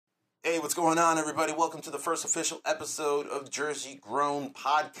Hey, what's going on, everybody? Welcome to the first official episode of Jersey Grown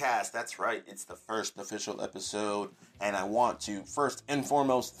Podcast. That's right, it's the first official episode, and I want to first and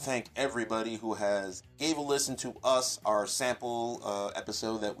foremost thank everybody who has gave a listen to us, our sample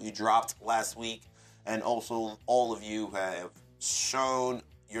episode that we dropped last week, and also all of you who have shown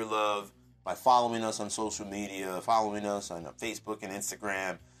your love by following us on social media, following us on Facebook and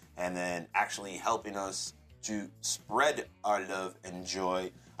Instagram, and then actually helping us to spread our love and joy.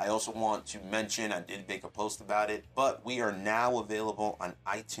 I also want to mention, I did make a post about it, but we are now available on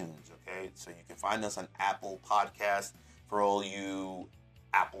iTunes, okay? So you can find us on Apple Podcasts for all you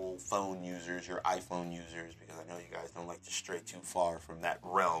Apple phone users, your iPhone users, because I know you guys don't like to stray too far from that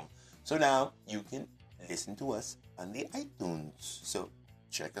realm. So now you can listen to us on the iTunes. So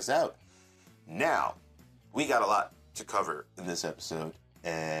check us out. Now, we got a lot to cover in this episode.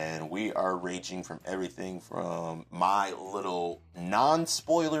 And we are ranging from everything from my little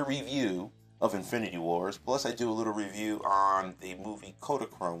non-spoiler review of Infinity Wars, plus I do a little review on the movie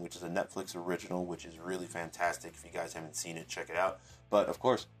Kodachrome, which is a Netflix original, which is really fantastic. If you guys haven't seen it, check it out. But of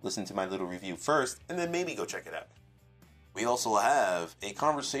course, listen to my little review first, and then maybe go check it out. We also have a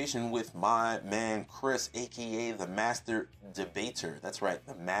conversation with my man Chris, aka the Master Debater. That's right,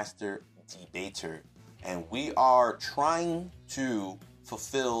 the Master Debater. And we are trying to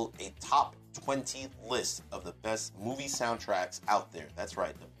fulfill a top 20 list of the best movie soundtracks out there. That's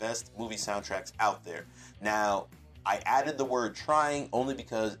right, the best movie soundtracks out there. Now, I added the word trying only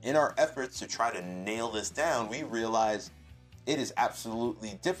because in our efforts to try to nail this down, we realized it is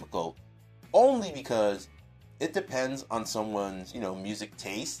absolutely difficult, only because it depends on someone's, music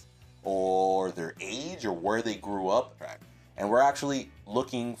taste or their age or where they grew up. And we're actually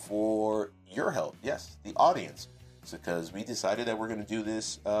looking for your help. Yes, the audience. Because we decided that we're going to do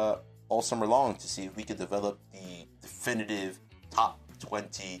this all summer long to see if we could develop the definitive top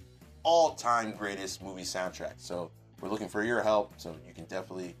 20 all-time greatest movie soundtracks. So we're looking for your help, so you can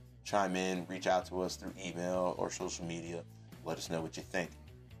definitely chime in, reach out to us through email or social media. Let us know what you think.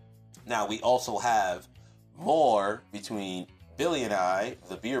 Now, we also have more between Billy and I,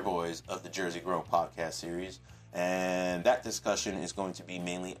 the Beer Boys of the Jersey Grown podcast series. And that discussion is going to be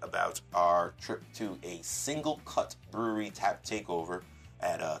mainly about our trip to a single cut brewery tap takeover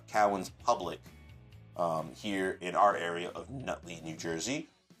at Cowan's Public here in our area of Nutley, New Jersey.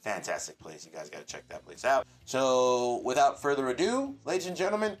 Fantastic place. You guys got to check that place out. So without further ado, ladies and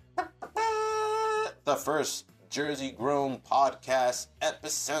gentlemen, the first Jersey Grown podcast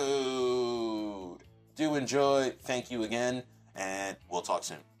episode. Do enjoy. Thank you again. And we'll talk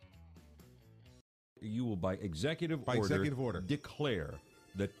soon. You will, by executive order, declare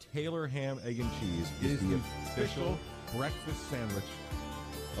that Taylor Ham, Egg, and Cheese is the official breakfast sandwich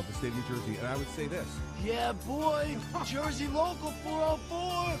of the state of New Jersey. And I would say this. Yeah, boy. Jersey Local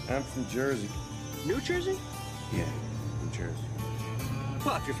 404. I'm from Jersey. New Jersey? Yeah, New Jersey.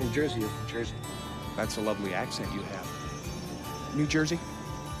 Well, if you're from Jersey, you're from Jersey. That's a lovely accent you have. New Jersey?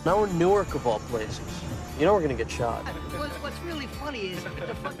 Now in Newark, of all places. You know we're gonna get shot. What's really funny is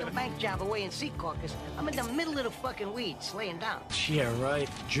the fucking bank job away in Secaucus. I'm in the middle of the fucking weeds, laying down. Yeah, right.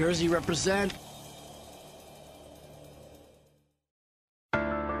 Jersey represent.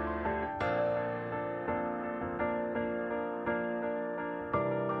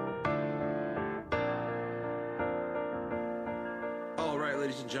 All right,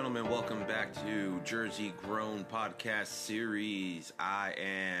 ladies and gentlemen, welcome back to Jersey Grown Podcast Series. I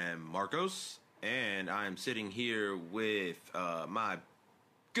am Marcos. And I'm sitting here with my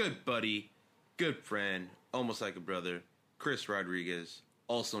good buddy, good friend, almost like a brother, Chris Rodriguez,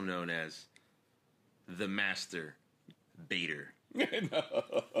 also known as the Master Bader. No.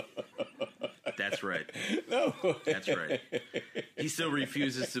 That's right. No way. That's right. He still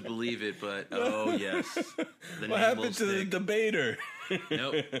refuses to believe it, but oh yes. The What happened to the debater?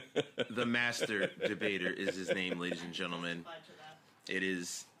 Nope. The Master Debater is his name, ladies and gentlemen. It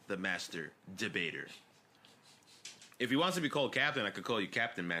is the Master Debater. If he wants to be called Captain, I could call you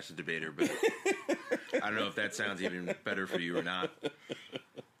Captain Master Debater, but I don't know if that sounds even better for you or not.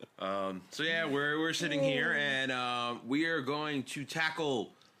 So yeah, we're sitting here, and we are going to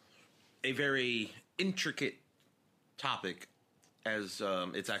tackle a very intricate topic, as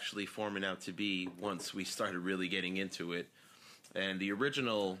it's actually forming out to be once we started really getting into it. And the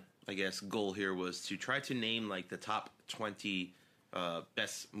original, I guess, goal here was to try to name like the top 20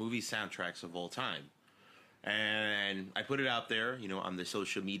 best movie soundtracks of all time. And I put it out there, on the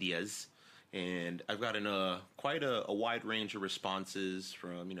social medias, and I've gotten quite a wide range of responses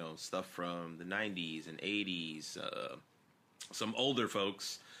from, stuff from the 90s and 80s. Some older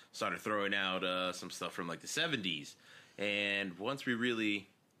folks started throwing out some stuff from like the 70s. And once we really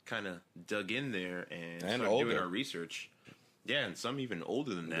kind of dug in there and And started older. doing our research. Yeah, and some even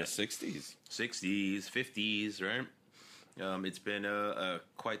older than The that. 60s. 60s, 50s, right? It's been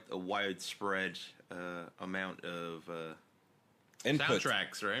quite a widespread amount of Input.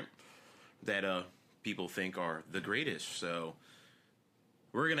 soundtracks, right? That people think are the greatest. So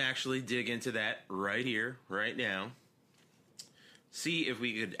we're going to actually dig into that right here, right now. See if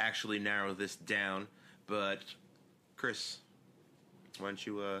we could actually narrow this down. But, Chris, why don't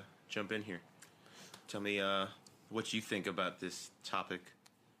you jump in here? Tell me what you think about this topic.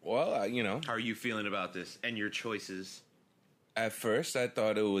 Well, you know, How are you feeling about this and your choices? at first I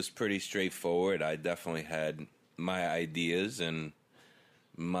thought it was pretty straightforward. I definitely had my ideas and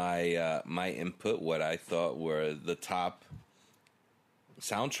my input, what I thought were the top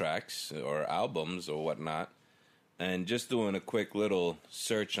soundtracks or albums or whatnot. And just doing a quick little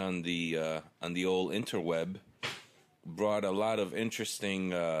search on the old interweb brought a lot of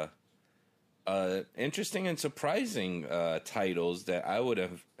interesting and surprising titles that I would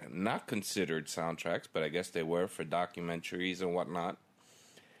have not considered soundtracks, but I guess they were for documentaries and whatnot.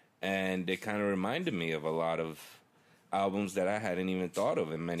 And they kind of reminded me of a lot of albums that I hadn't even thought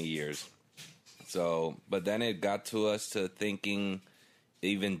of in many years. So, but then it got to us to thinking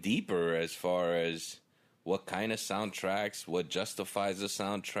even deeper as far as what kind of soundtracks, what justifies a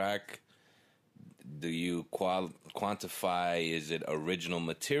soundtrack. Do you quantify, is it original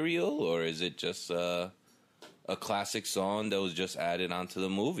material or is it just a classic song that was just added onto the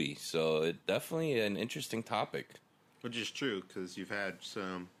movie? So it's definitely an interesting topic. Which is true, because you've had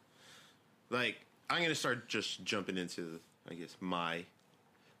some... Like, I'm going to start just jumping into, I guess, my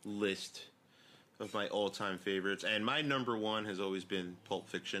list of my all-time favorites. And my number one has always been Pulp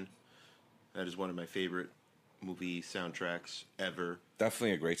Fiction. That is one of my favorite movie soundtracks ever.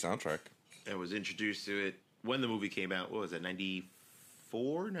 Definitely a great soundtrack. I was introduced to it when the movie came out. What was it,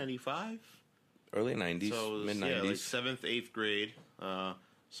 94, 95? Early 90s, So it was, mid-90s. yeah, like 7th, 8th grade.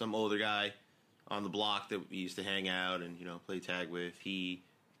 Some older guy on the block that we used to hang out and, you know, play tag with. He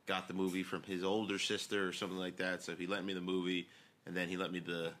got the movie from his older sister or something like that. So he lent me the movie, and then he lent me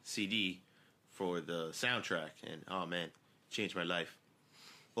the CD for the soundtrack. And, oh, man, changed my life.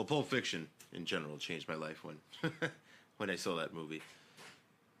 Well, Pulp Fiction, in general, changed my life when when I saw that movie.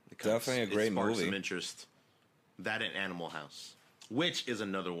 Because Definitely a great it sparked movie. some interest. That and Animal House, which is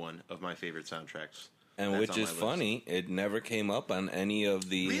another one of my favorite soundtracks. And That's which on my is list. funny, it never came up on any of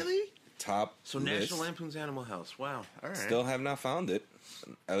the Really? top So lists. National Lampoon's Animal House. Wow. All right. Still have not found it.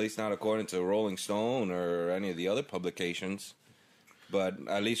 At least not according to Rolling Stone or any of the other publications. But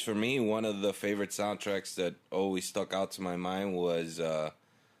at least for me, one of the favorite soundtracks that always stuck out to my mind was the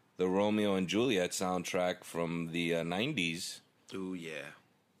Romeo and Juliet soundtrack from the 90s. Ooh, yeah.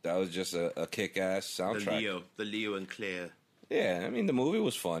 That was just a kick-ass soundtrack. The Leo and Claire. Yeah, I mean, the movie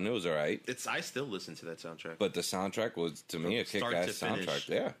was fun. It was all right. I still listen to that soundtrack. But the soundtrack was, to me, a From start kick-ass to finish. soundtrack.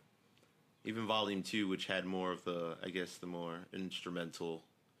 Yeah. Even Volume 2, which had more of the, I guess, the more instrumental,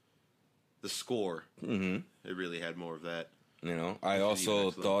 the score. Mm-hmm. It really had more of that. You know, I Which is also even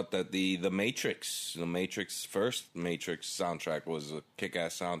excellent. thought that the Matrix first Matrix soundtrack was a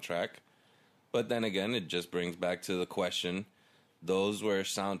kick-ass soundtrack. But then again, it just brings back to the question, those were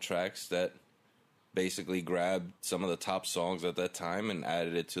soundtracks that basically grabbed some of the top songs at that time and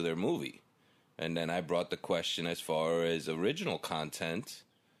added it to their movie. And then I brought the question as far as original content,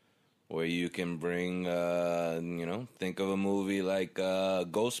 where you can bring, think of a movie like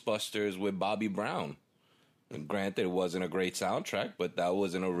Ghostbusters with Bobby Brown. And granted, it wasn't a great soundtrack, but that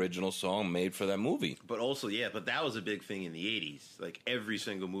was an original song made for that movie. But also, yeah, but that was a big thing in the 80s. Like, every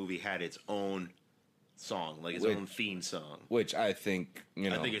single movie had its own song, like its own theme song. Which I think,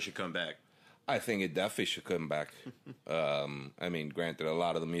 I think it should come back. I think it definitely should come back. I mean, granted, a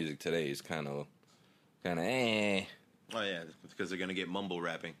lot of the music today is kind of eh. Oh, yeah, because they're going to get mumble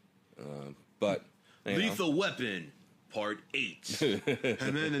rapping. But, you know. Lethal Weapon, Part 8. Lethal.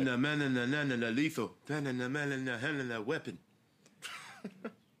 Weapon.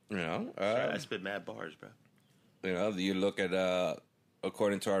 You know, I spit mad bars, bro. you know, you look at,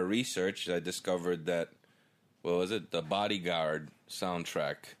 according to our research, I discovered that, what was it? The Bodyguard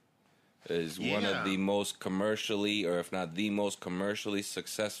soundtrack is one Yeah. of the most commercially, or if not the most commercially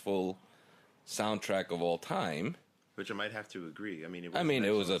successful soundtrack of all time. Which I might have to agree. I mean,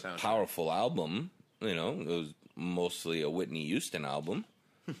 it was a soundtrack. powerful album. You know, it was mostly a Whitney Houston album.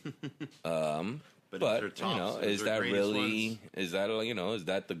 But, But, it's her you tops. know, It's is her that greatest really, ones. is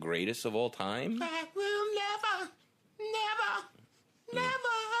that the greatest of all time? I will never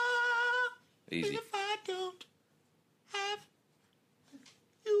Easy. if I don't have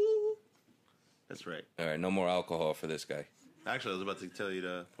you. That's right. All right, no more alcohol for this guy. Actually, I was about to tell you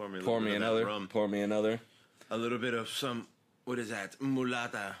to pour me a Pour little me bit of another. that rum. Pour me another. A little bit of some, what is that?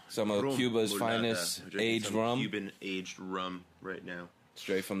 Mulata. Some of Rum. Cuba's Mulata. finest I'm drinking aged some rum. Cuban aged rum right now.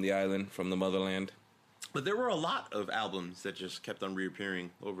 Straight from the island, from the motherland. But there were a lot of albums that just kept on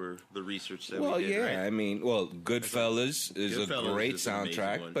reappearing over the research that Well, we did, yeah, right? I mean, Goodfellas is a Goodfellas great is an amazing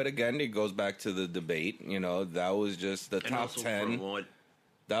soundtrack, one. but again, it goes back to the debate. You know, that was just the And top also 10. for what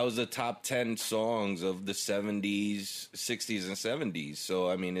That was the top 10 songs of the 70s, 60s, and 70s. So,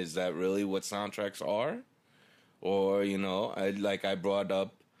 I mean, is that really what soundtracks are? Or, you know, I brought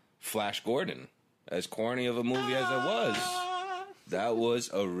up Flash Gordon. As corny of a movie as it was, that was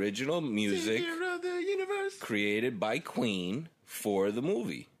original music created by Queen for the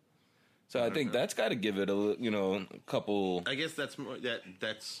movie. So I think that's got to give it a couple. I guess that's more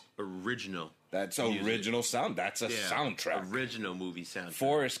that's original. That's music. original sound. That's a soundtrack. Original movie soundtrack.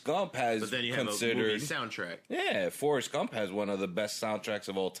 Forrest Gump has but then you have considered a movie soundtrack. Yeah, Forrest Gump has one of the best soundtracks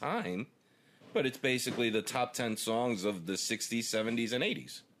of all time, but it's basically the top 10 songs of the 60s, 70s, and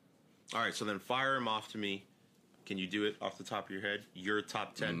 80s. All right, so then fire them off to me. Can you do it off the top of your head? Your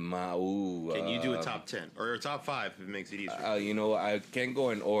top 10. Can you do a top 10 or a top 5 if it makes it easier? You know, I can't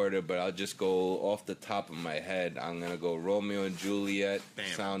go in order, but I'll just go off the top of my head. I'm gonna go Romeo and Juliet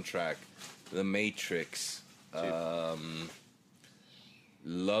soundtrack, The Matrix, Love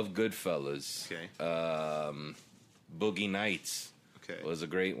Goodfellas, Boogie Nights, was a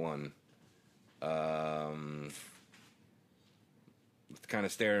great one. It's kind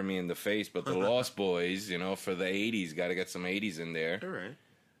of staring me in the face, but the Lost Boys, you know, for the 80s, got to get some 80s in there. All right.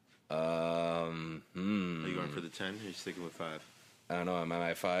 Are you going for the 10? Or are you sticking with 5? I don't know. Am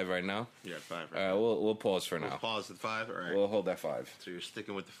I at 5 right now? You're at 5 right now. All right, we'll pause for now. We'll pause at 5? All right. We'll hold that 5. So you're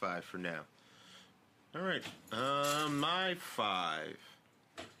sticking with the 5 for now. All right. My 5.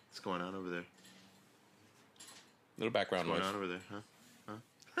 What's going on over there? Little background What's noise. going on over there? Huh?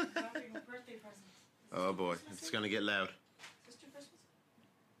 Oh, boy. It's going to get loud.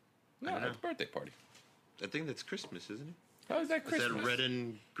 No, it's a birthday party. I think that's Christmas, isn't it? How is that Christmas? Is that red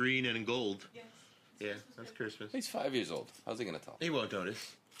and green and gold? Yes. Yeah, that's Christmas. He's 5 years old. How's he going to tell? He won't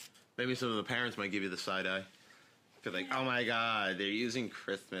notice. Maybe some of the parents might give you the side eye. Feel like, oh my god, they're using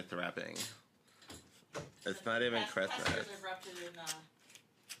Christmas wrapping. It's not even Christmas. Passengers have wrapped it in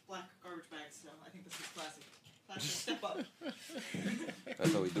black garbage bags, so I think this is classic. Classic step up.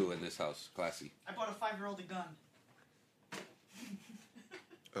 That's what we do in this house. Classy. I bought a 5-year-old a gun.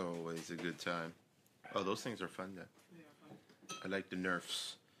 Always a good time. Oh, those things are fun, then. They are fun. I like the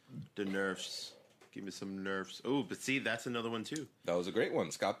Nerfs. The Nerfs. Give me some Nerfs. Oh, but see, that's another one, too. That was a great one.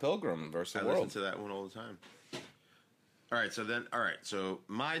 Scott Pilgrim versus I the World. listen to that one all the time. All right, so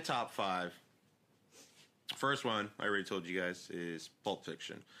my top 5. First one, I already told you guys, is Pulp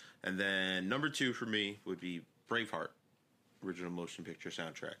Fiction. And then number 2 for me would be Braveheart, original motion picture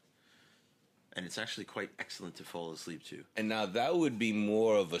soundtrack. And it's actually quite excellent to fall asleep to. And now that would be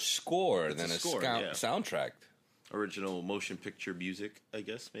more of a score It's than a a score, yeah. soundtrack. Original motion picture music, I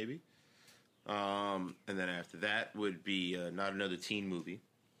guess, maybe. And then after that would be Not Another Teen Movie.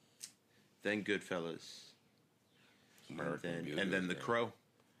 Then Goodfellas. And then The Crow.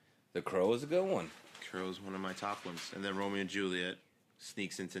 The Crow is a good one. Crow's one of my top ones. And then Romeo and Juliet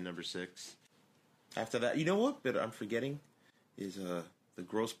sneaks into number 6. After that, you know what? But I'm forgetting is the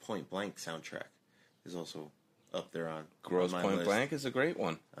Grosse Point Blank soundtrack is also up there on Grosse my Point list. Blank is a great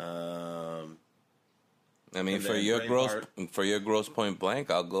one. I mean, and for then your Grosse Point Blank,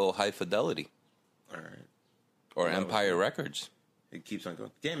 I'll go High Fidelity. All right. Or Empire Records. It keeps on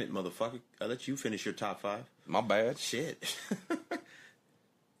going. Damn it, motherfucker. I let you finish your top 5. My bad. Shit.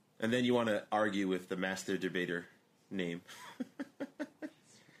 And then you want to argue with the master debater name.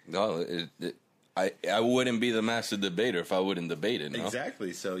 No, I wouldn't be the master debater if I wouldn't debate it, no?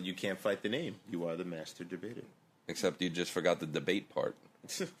 Exactly. So you can't fight the name. You are the master debater. Except you just forgot the debate part.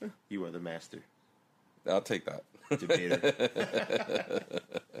 You are the master I'll take that. debater.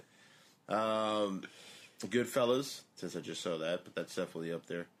 Goodfellas, since I just saw that, but that's definitely up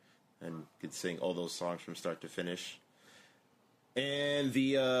there. And could sing all those songs from start to finish. And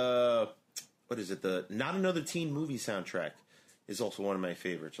the, what is it? The Not Another Teen Movie soundtrack is also one of my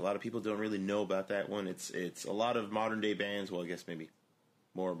favorites. A lot of people don't really know about that one. It's a lot of modern day bands, well, I guess maybe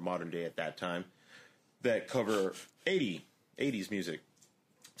more modern day at that time, that cover 80s music.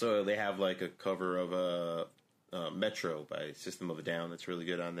 So they have like a cover of Metro by System of a Down that's really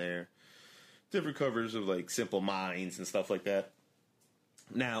good on there. Different covers of like Simple Minds and stuff like that.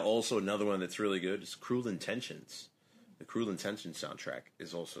 Now, also another one that's really good is Cruel Intentions. The Cruel Intentions soundtrack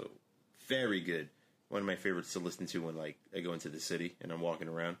is also very good. One of my favorites to listen to when like I go into the city and I'm walking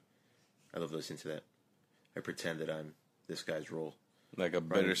around. I love listening to that. I pretend that I'm this guy's role. Like a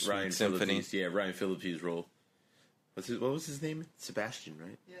bittersweet Ryan symphony. Phillippe's, yeah, Ryan Phillippe's role. What was his name? Sebastian,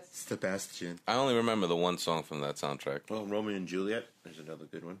 right? Yes. Sebastian. I only remember the one song from that soundtrack. Well, Romeo and Juliet. There's another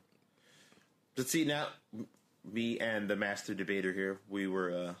good one. But see, now, me and the master debater here, we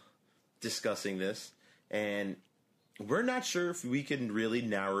were discussing this, and we're not sure if we can really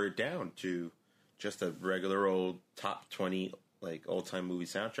narrow it down to just a regular old top 20 like all-time movie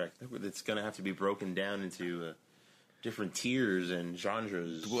soundtrack. It's going to have to be broken down into different tiers and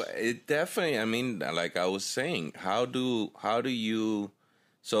genres. Well, it definitely, I mean, like I was saying, how do you,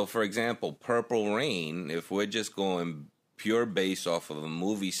 so for example, Purple Rain, if we're just going pure based off of a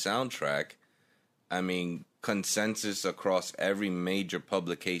movie soundtrack, I mean, consensus across every major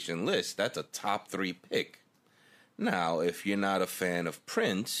publication list, that's a top 3 pick. Now, if you're not a fan of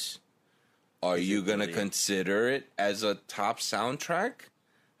Prince, are you going to consider it as a top soundtrack?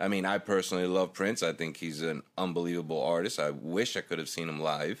 I mean, I personally love Prince. I think he's an unbelievable artist. I wish I could have seen him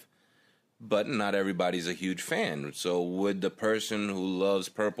live. But not everybody's a huge fan. So would the person who loves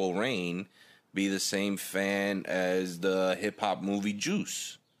Purple Rain be the same fan as the hip-hop movie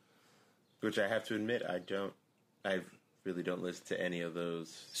Juice? Which I have to admit, I really don't listen to any of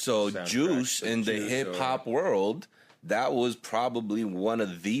those. So Juice, in the hip-hop world, that was probably one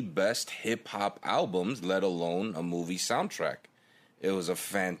of the best hip-hop albums, let alone a movie soundtrack. It was a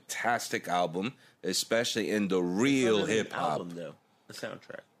fantastic album, especially in the real hip hop. Album, though, a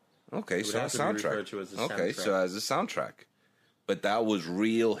soundtrack. Okay, so a soundtrack. Okay, so as a soundtrack, but that was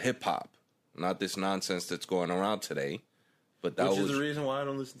real hip hop, not this nonsense that's going around today. But that Which was is the reason why I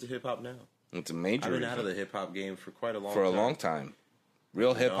don't listen to hip hop now. It's a major. I've been out of the hip hop game for quite a long for time. a long time.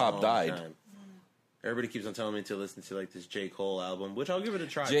 Real hip hop died. Time. Everybody keeps on telling me to listen to like this J. Cole album, which I'll give it a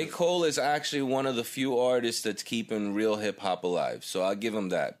try. J. Cole is actually one of the few artists that's keeping real hip hop alive, so I'll give him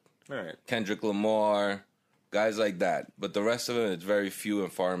that. All right. Kendrick Lamar, guys like that, but the rest of it, it's very few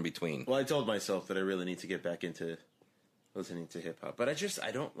and far in between. Well, I told myself that I really need to get back into listening to hip hop, but I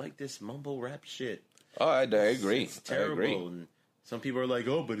don't like this mumble rap shit. Oh, I agree. It's terrible. I agree. And some people are like,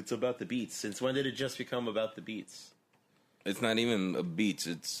 "Oh, but it's about the beats." Since when did it just become about the beats? It's not even a beats.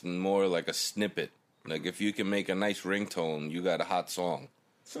 It's more like a snippet. Like, if you can make a nice ringtone, you got a hot song.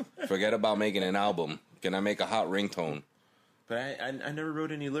 Forget about making an album. Can I make a hot ringtone? But I never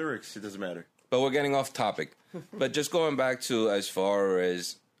wrote any lyrics. It doesn't matter. But we're getting off topic. But just going back to as far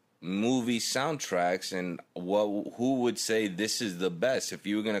as movie soundtracks and who would say this is the best if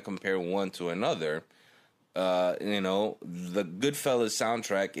you were going to compare one to another, the Goodfellas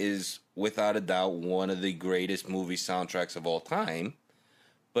soundtrack is without a doubt one of the greatest movie soundtracks of all time.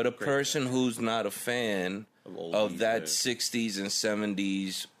 But a person who's not a fan of that 60s and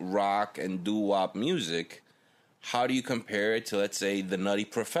 70s rock and doo-wop music, how do you compare it to, let's say, the Nutty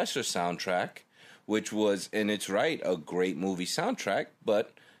Professor soundtrack, which was, in its right, a great movie soundtrack,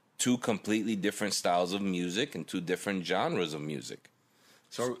 but two completely different styles of music and two different genres of music?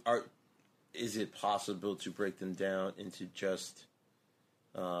 So is it possible to break them down into just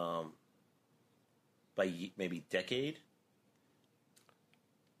by maybe decade?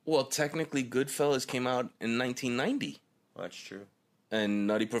 Well, technically, Goodfellas came out in 1990. Well, that's true. And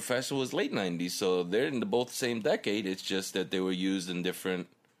Nutty Professor was late 90s, so they're in both the same decade. It's just that they were used in different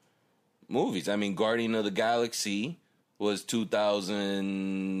movies. I mean, Guardian of the Galaxy was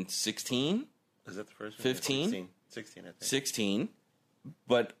 2016? Is that the first one? 15? 16, I think. 16.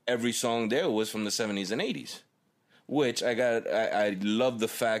 But every song there was from the 70s and 80s. Which I love the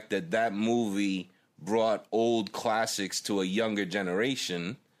fact that movie brought old classics to a younger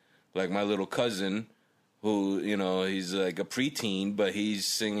generation. Like my little cousin, who, he's like a preteen, but he's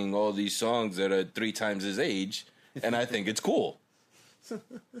singing all these songs that are 3 times his age, and I think it's cool.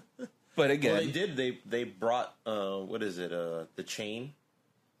 But again... Well, they did. They brought, The Chain.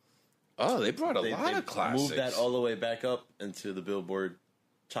 Oh, they brought a lot of classics. Moved that all the way back up into the Billboard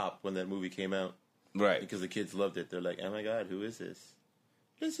top when that movie came out. Right. Because the kids loved it. They're like, oh my God, who is this?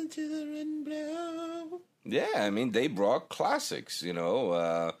 Listen to the wind blow. Yeah, I mean, they brought classics,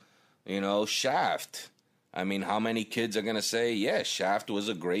 Shaft. I mean, how many kids are going to say, yeah, Shaft was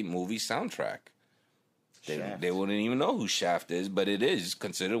a great movie soundtrack? They wouldn't even know who Shaft is, but it is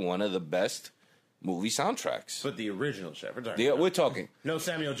considered one of the best movie soundtracks. But the original Shaft. We're talking. No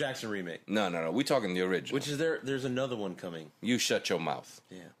Samuel Jackson remake. No. We're talking the original. Which is there's another one coming. You shut your mouth.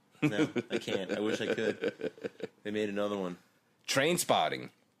 Yeah. No, I can't. I wish I could. They made another one. Trainspotting.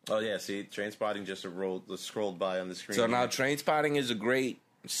 Oh, yeah, see, Trainspotting just scrolled by on the screen. So now Trainspotting is a great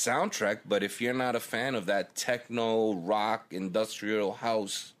soundtrack, but if you're not a fan of that techno, rock, industrial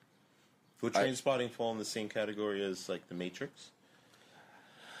house... Would Trainspotting fall in the same category as, like, The Matrix?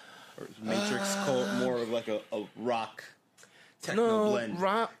 Or is Matrix more of like a rock techno blend?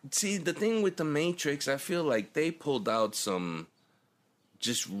 Rock. See, the thing with the Matrix, I feel like they pulled out some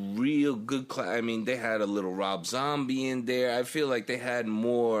just real good. I mean, they had a little Rob Zombie in there. I feel like they had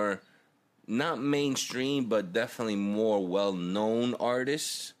more, not mainstream, but definitely more well-known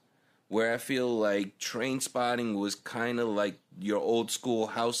artists. Where I feel like Trainspotting was kind of like your old school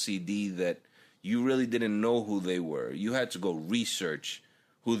house CD that you really didn't know who they were. You had to go research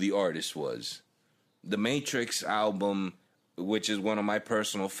who the artist was. The Matrix album, which is one of my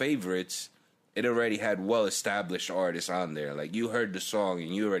personal favorites, it already had well-established artists on there. Like, you heard the song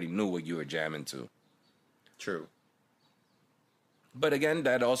and you already knew what you were jamming to. True. But again,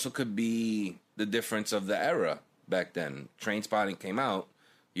 that also could be the difference of the era back then. Trainspotting came out.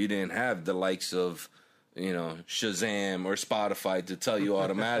 You didn't have the likes of, Shazam or Spotify to tell you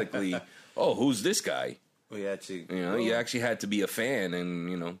automatically, oh, who's this guy? Well, you had to. You actually had to be a fan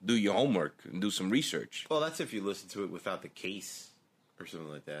and, do your homework and do some research. Well, that's if you listen to it without the case or something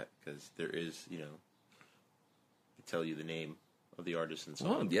like that, because there is, they tell you the name of the artist and so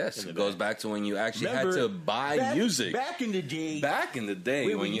on. Oh, yes. It goes back to when you actually had to buy music. Back in the day. Back in the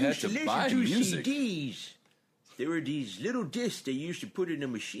day when you had to buy music. CDs. There were these little discs they used to put in a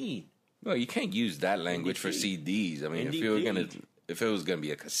machine. Well, you can't use that language for CDs. I mean, if it was gonna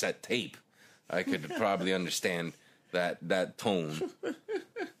be a cassette tape, I could probably understand that tone.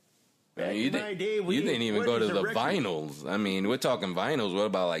 You didn't even go to the vinyls. I mean, we're talking vinyls. What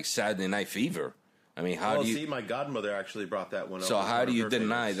about like Saturday Night Fever? I mean, how do you? See, my godmother actually brought that one up. So how do you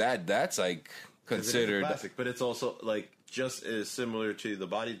deny that? That's like considered classic, but it's also like just as similar to the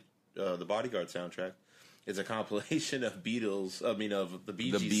Bodyguard soundtrack. It's a compilation of Beatles. I mean, of the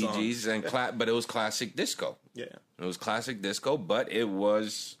Bee Gees songs. But it was classic disco. Yeah, it was classic disco, but it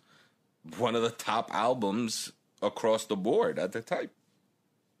was one of the top albums across the board at the time.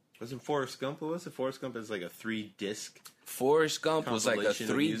 Wasn't Forrest Gump? What was it? Forrest Gump is like a 3-disc. Forrest Gump was like a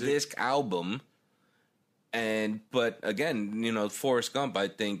 3-disc album, but again, Forrest Gump. I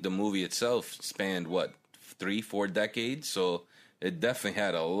think the movie itself spanned 3-4 decades, so it definitely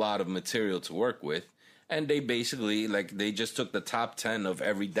had a lot of material to work with. And they basically, they just took the top 10 of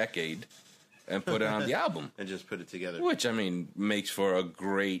every decade and put it on the album. And just put it together. Which, I mean, makes for a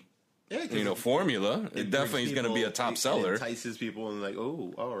great, formula. It definitely is going to be a top seller. It entices people and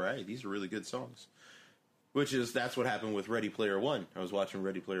oh, all right, these are really good songs. That's what happened with Ready Player One. I was watching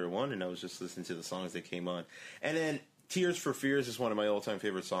Ready Player One and I was just listening to the songs that came on. And then Tears for Fears is one of my all-time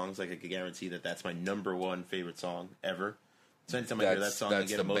favorite songs. Like, I could guarantee that's my number one favorite song ever. So anytime I hear that song, I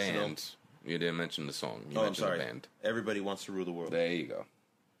get emotional. Band. You didn't mention the song. You I'm sorry. The band. Everybody Wants to Rule the World. There you go.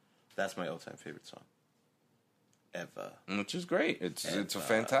 That's my all-time favorite song. Ever. Which is great. It's a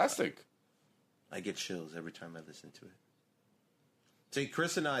fantastic. I get chills every time I listen to it. See,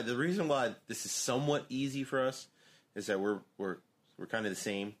 Chris and I, the reason why this is somewhat easy for us is that we're kind of the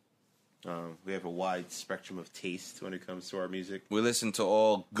same. We have a wide spectrum of taste when it comes to our music. We listen to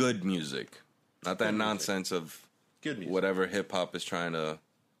all good music, not that nonsense of good music. Whatever hip hop is trying to.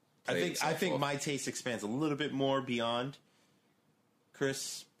 I think my taste expands a little bit more beyond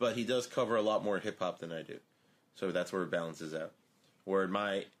Chris, but he does cover a lot more hip hop than I do, so that's where it balances out. Where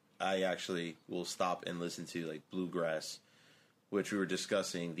I actually will stop and listen to like bluegrass, which we were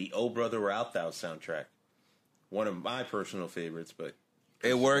discussing, the "Oh Brother Where Art Thou" soundtrack, one of my personal favorites, but.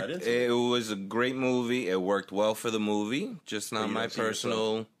 It worked. It was a great movie. It worked well for the movie. Just not my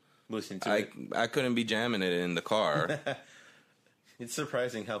personal. Listen to it. I couldn't be jamming it in the car. It's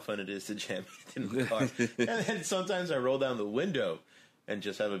surprising how fun it is to jam it in the car. And then sometimes I roll down the window and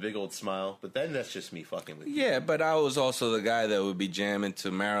just have a big old smile. But then that's just me fucking with you. Yeah, but I was also the guy that would be jamming to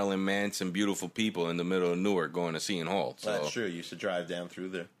Marilyn Manson, Beautiful People in the middle of Newark going to Seton Hall. So. That's true. You used to drive down through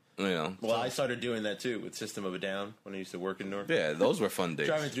there. Well, I started doing that too with System of a Down when I used to work in Newark. Yeah, those were fun days.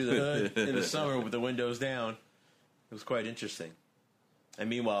 Driving through the hood in the summer with the windows down. It was quite interesting. And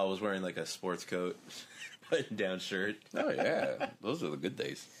meanwhile, I was wearing like a sports coat, button down shirt. Oh, yeah. Those are the good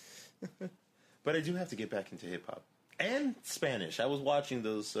days. But I do have to get back into hip hop. And Spanish. I was watching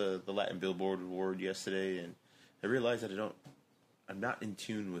those the Latin Billboard Award yesterday, and I realized that I'm not in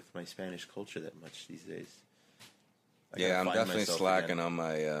tune with my Spanish culture that much these days. I'm definitely slacking on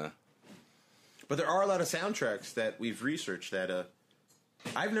my... But there are a lot of soundtracks that we've researched that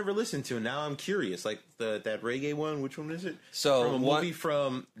I've never listened to, and now I'm curious. Like that reggae one, which one is it? So from a movie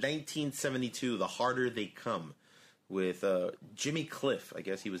from 1972, The Harder They Come, with Jimmy Cliff. I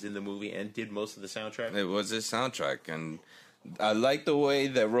guess he was in the movie and did most of the soundtrack. It was his soundtrack, and I like the way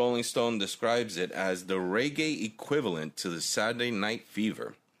that Rolling Stone describes it as the reggae equivalent to the Saturday Night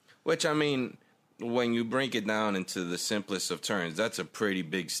Fever, which, I mean... when you break it down into the simplest of terms, that's a pretty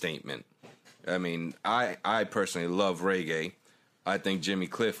big statement. I mean, I personally love reggae. I think Jimmy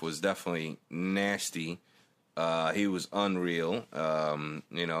Cliff was definitely nasty. He was unreal.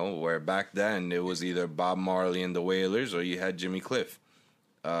 Where back then it was either Bob Marley and the Wailers or you had Jimmy Cliff.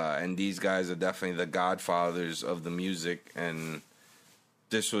 And these guys are definitely the godfathers of the music. And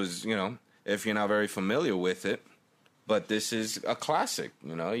this was, if you're not very familiar with it, but this is a classic.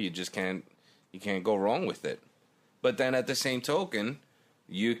 You just can't go wrong with it. But then at the same token,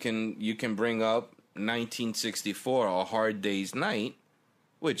 you can bring up 1964, A Hard Day's Night,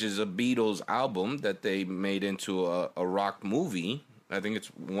 which is a Beatles album that they made into a rock movie. I think it's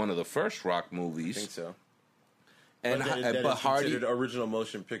one of the first rock movies. I think so. And but it's considered original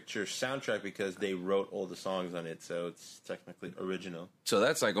motion picture soundtrack because they wrote all the songs on it, so it's technically original. So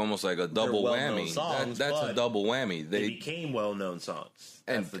that's like almost like a double whammy. Songs, that's a double whammy. They became well-known songs.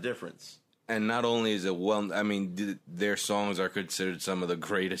 That's the difference. And not only is it their songs are considered some of the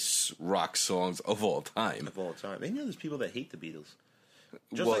greatest rock songs of all time. Of all time. And there's people that hate the Beatles.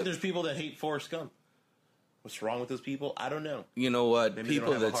 Just like there's people that hate Forrest Gump. What's wrong with those people? I don't know. You know what? Maybe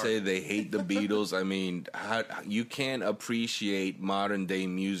people that say they hate the Beatles, I mean, you can't appreciate modern day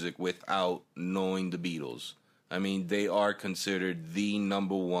music without knowing the Beatles. I mean, they are considered the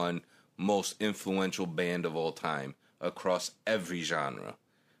number one most influential band of all time across every genre.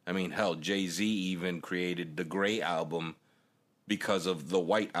 I mean, hell, Jay-Z even created the Grey album because of the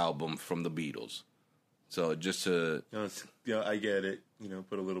White album from the Beatles. So just to... I get it.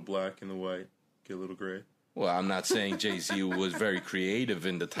 Put a little black in the white, get a little gray. Well, I'm not saying Jay-Z was very creative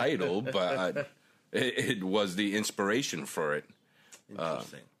in the title, but it was the inspiration for it.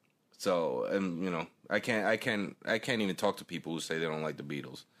 Interesting. I can't even talk to people who say they don't like the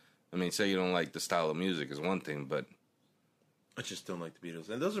Beatles. I mean, say you don't like the style of music is one thing, but I just don't like the Beatles.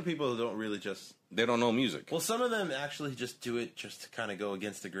 And those are people who don't really just... They don't know music. Well, some of them actually just do it just to kind of go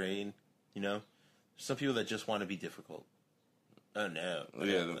against the grain, Some people that just want to be difficult. Oh, no.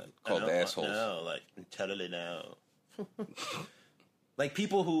 Yeah, called assholes. No, totally no. Like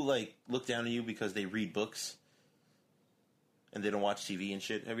people who, look down on you because they read books and they don't watch TV and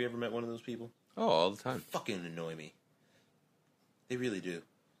shit. Have you ever met one of those people? Oh, all the time. They fucking annoy me. They really do.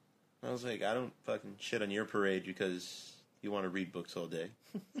 I was like, I don't fucking shit on your parade because you want to read books all day.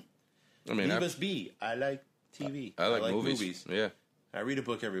 I mean, Leave us be. I like TV. I like movies. Yeah. I read a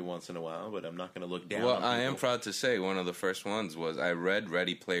book every once in a while, but I'm not going to look down on people. I am proud to say one of the first ones was I read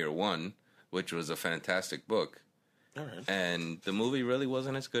Ready Player One, which was a fantastic book. All right. And the movie really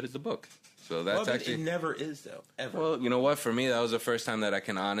wasn't as good as the book. So that's actually... It never is, though. Ever. Well, you know what? For me, that was the first time that I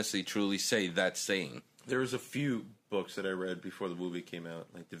can honestly, truly say that saying. There was a few books that I read before the movie came out,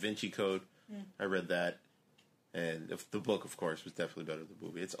 like Da Vinci Code. I read that. And the book, of course, was definitely better than the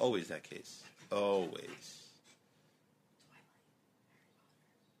movie. It's always that case. Always.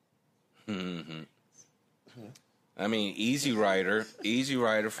 Mm-hmm. I mean, Easy Rider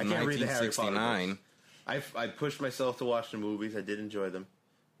from 1969. I pushed myself to watch the movies. I did enjoy them,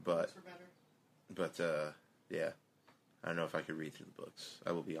 but yeah, I don't know if I could read through the books.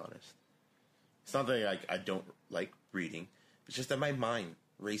 I will be honest. It's not that I don't like reading. It's just that my mind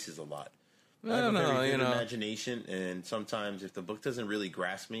races a lot. I have a very good imagination, and sometimes if the book doesn't really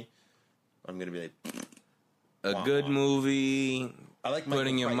grasp me, I'm gonna be like, a good movie. I like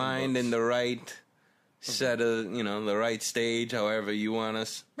putting your mind in the right set of, the right stage, however you want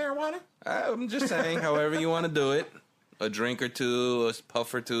us. Marijuana? I'm just saying, however you want to do it. A drink or two, a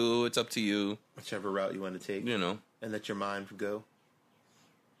puff or two, it's up to you. Whichever route you want to take. And let your mind go.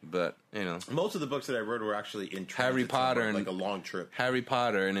 But, most of the books that I read were actually in Harry Potter and like a long trip. Harry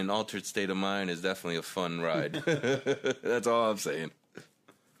Potter in an altered state of mind is definitely a fun ride. That's all I'm saying.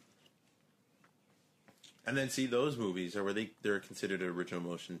 And then see those movies are where they're considered original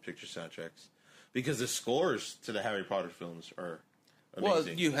motion picture soundtracks because the scores to the Harry Potter films are amazing.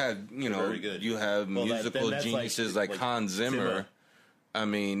 Well, you have very good. You have musical geniuses like Hans Zimmer. I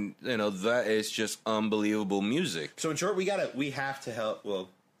mean, that is just unbelievable music. So in short, we have to help. Well,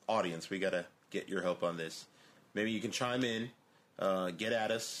 audience, we gotta get your help on this. Maybe you can chime in, get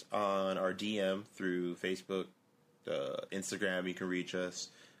at us on our DM through Facebook, Instagram. You can reach us.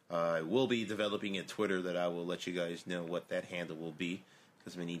 I will be developing a Twitter that I will let you guys know what that handle will be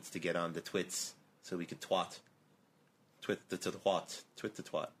because we need to get on the twits so we can twat the twat.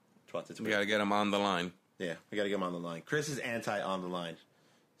 We gotta get them on the line. Yeah, we gotta get them on the line. Chris is anti on the line,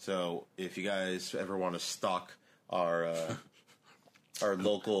 so if you guys ever want to stalk our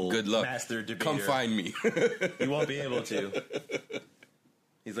local good luck. Master debater, come find me. You won't be able to.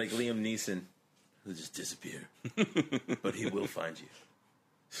 He's like Liam Neeson, who'll just disappear, but he will find you.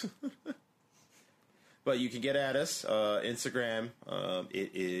 But you can get at us. Instagram,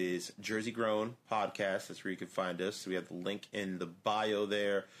 it is Jersey Grown Podcast. That's where you can find us. We have the link in the bio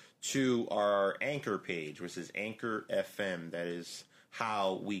there to our Anchor page, which is Anchor FM. That is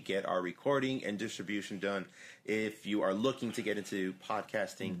how we get our recording and distribution done. If you are looking to get into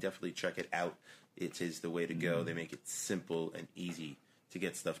podcasting, definitely check it out. It is the way to go. They make it simple and easy to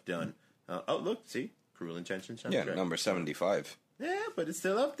get stuff done. Oh, look, see? Cruel Intentions soundtrack. Yeah, number 75. Yeah, but it's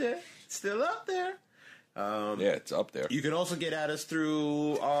still up there. It's still up there. Yeah, it's up there. You can also get at us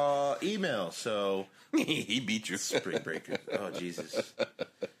through email. So he beat you. Spring Breakers. Oh, Jesus.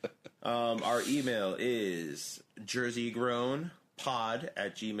 Our email is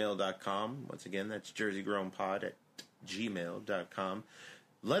jerseygrownpod@gmail.com. Once again, that's jerseygrownpod@gmail.com.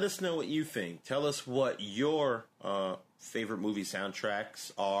 Let us know what you think. Tell us what your favorite movie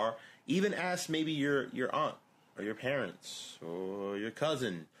soundtracks are. Even ask maybe your aunt or your parents or your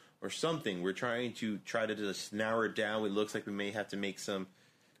cousin or something. We're trying to just narrow it down. It looks like we may have to make some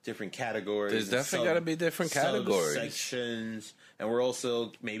different categories. There's definitely got to be different categories. Sections. And we're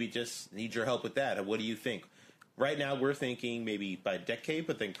also maybe just need your help with that. What do you think? Right now we're thinking maybe by decade,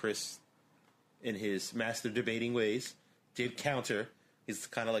 but then Chris, in his master debating ways, did counter. He's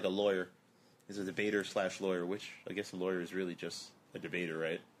kind of like a lawyer. He's a debater / lawyer, which I guess a lawyer is really just a debater,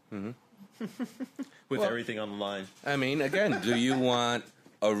 right? Mm-hmm. With everything on the line. I mean, again, do you want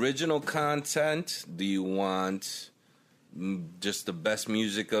original content? Do you want just the best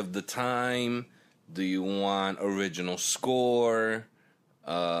music of the time? Do you want original score?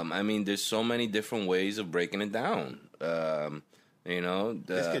 I mean, there's so many different ways of breaking it down. This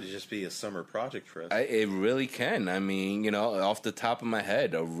could just be a summer project for us. It really can. I mean, off the top of my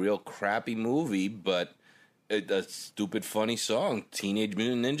head, a real crappy movie, but a stupid funny song. Teenage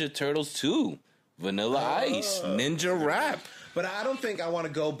Mutant Ninja Turtles 2, Vanilla Ice, Ninja Rap. But I don't think I want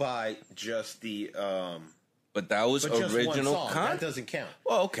to go by just the. But that was original content. That doesn't count.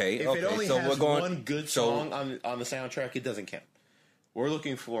 Well, okay. If it only has one good song on the soundtrack, it doesn't count. We're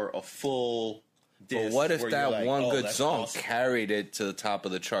looking for a full. But what if that one good song carried it to the top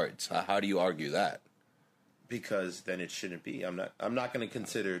of the charts? How do you argue that? Because then it shouldn't be. I'm not going to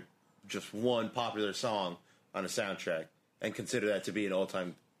consider just one popular song on a soundtrack and consider that to be an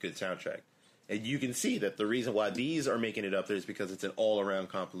all-time good soundtrack. And you can see that the reason why these are making it up there is because it's an all-around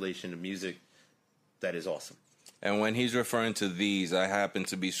compilation of music that is awesome. And when he's referring to these, I happen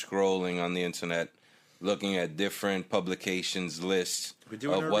to be scrolling on the internet, looking at different publications' lists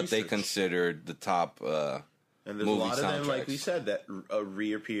of what they considered the top and there's movie a lot of them, soundtracks. like we said, that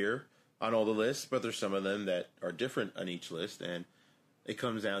reappear on all the lists, but there's some of them that are different on each list, and it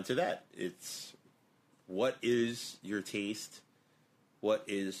comes down to that. It's what is your taste? What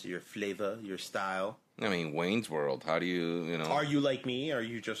is your flavor, your style? I mean, Wayne's World, how do you. Are you like me? Are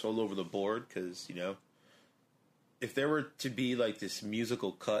you just all over the board? Because, if there were to be like this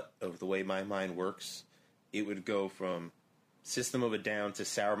musical cut of the way my mind works, it would go from System of a Down to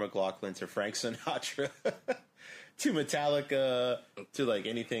Sarah McLachlan to Frank Sinatra to Metallica to like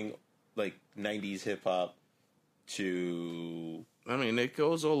anything like 90s hip hop to. I mean, it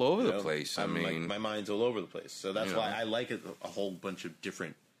goes all over the place. I mean, like, my mind's all over the place. So that's why I like it, a whole bunch of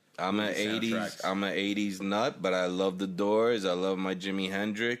different. I'm an '80s nut, but I love the Doors. I love my Jimi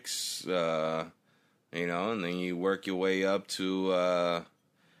Hendrix. And then you work your way up to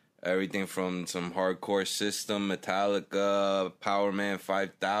everything from some hardcore System, Metallica, Power Man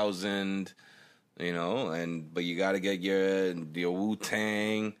 5000. But you got to get your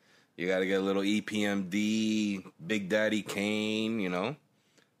Wu-Tang. You got to get a little EPMD, Big Daddy Kane.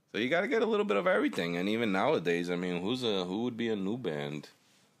 So you got to get a little bit of everything. And even nowadays, I mean, who would be a new band?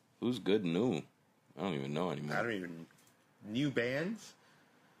 Who's good new? I don't even know anymore. New bands?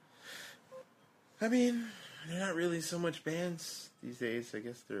 I mean, they're not really so much bands these days. I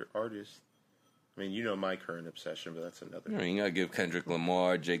guess they're artists. I mean, my current obsession, but that's another. I mean, you gotta give Kendrick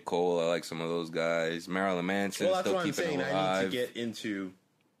Lamar, J. Cole. I like some of those guys. Marilyn Manson. Well, that's still what I'm keeping saying. it alive. I need to get into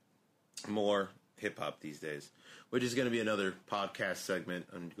more hip hop these days, which is going to be another podcast segment.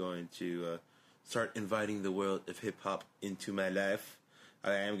 I'm going to start inviting the world of hip hop into my life.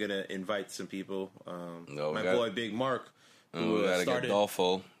 I am going to invite some people. My boy Big Mark. We got to get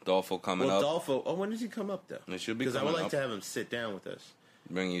Dolfo. Dolfo coming up. Dolfo. Oh, when does he come up, though? It should be because I would like up. to have him sit down with us.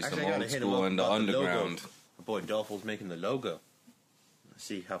 Bring you some old school and the underground. My boy Dolfo's making the logo. Let's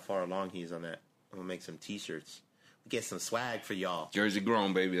see how far along he's on that. I'm going to make some T-shirts. Get some swag for y'all. Jersey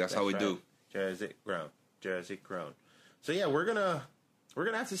grown, baby. That's how we do. Jersey grown. Jersey grown. So yeah, we're gonna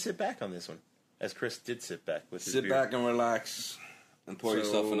have to sit back on this one, as Chris did sit back with his beer. Sit back and relax, and pour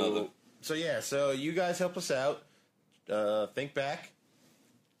yourself another. So yeah, so you guys help us out. Think back.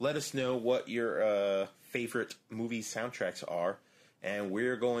 let us know what your favorite movie soundtracks are, and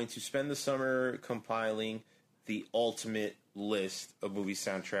we're going to spend the summer compiling the ultimate list of movie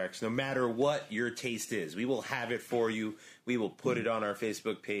soundtracks, no matter what your taste is. We will have it for you. We will put it on our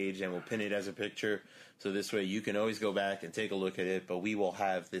Facebook page, and we'll pin it as a picture, so this way you can always go back and take a look at it, but we will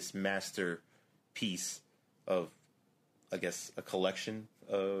have this masterpiece of, I guess, a collection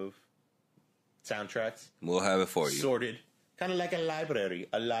of soundtracks. We'll have it for you. Sorted. Kind of like a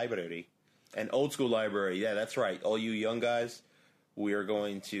library. An old school library. Yeah, that's right. All you young guys, we are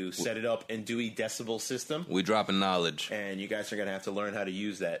going to set it up in Dewey Decibel System. We dropping knowledge. And you guys are going to have to learn how to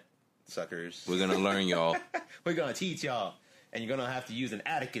use that, suckers. We're going to learn, y'all. We're going to teach y'all. And you're going to have to use an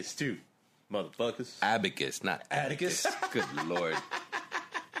Atticus, too. Motherfuckers. Abacus, not Atticus. Good Lord.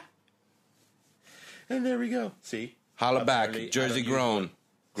 And there we go. See? Holla back. Jersey Grown.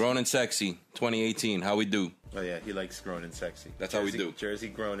 Grown and Sexy, 2018. How we do? Oh, yeah. He likes grown and sexy. That's Jersey, how we do. Jersey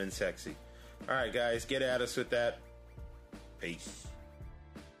Grown and Sexy. All right, guys. Get at us with that. Peace.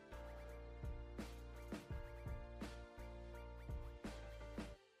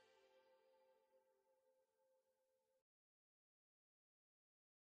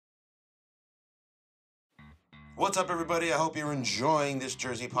 What's up, everybody? I hope you're enjoying this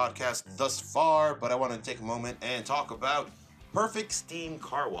Jersey podcast thus far, but I want to take a moment and talk about Perfect Steam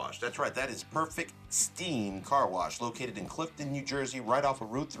Car Wash. That's right, that is Perfect Steam Car Wash, located in Clifton, New Jersey, right off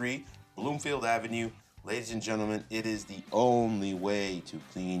of Route 3, Bloomfield Avenue. Ladies and gentlemen, it is the only way to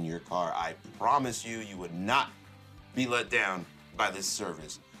clean your car. I promise you, you would not be let down by this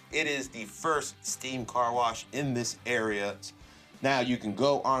service. It is the first steam car wash in this area. Now, you can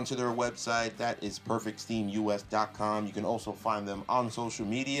go onto their website. That is perfectsteamus.com. You can also find them on social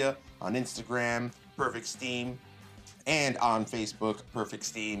media, on Instagram, Perfect Steam, and on Facebook, Perfect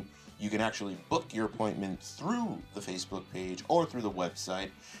Steam. You can actually book your appointment through the Facebook page or through the website.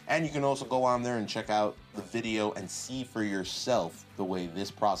 And you can also go on there and check out the video and see for yourself the way this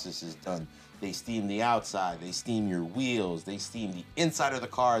process is done. They steam the outside, they steam your wheels, they steam the inside of the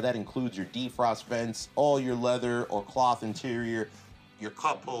car. That includes your defrost vents, all your leather or cloth interior, your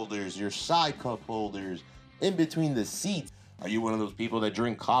cup holders, your side cup holders, in between the seats. Are you one of those people that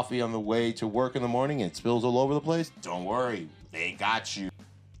drink coffee on the way to work in the morning and it spills all over the place? Don't worry, they got you.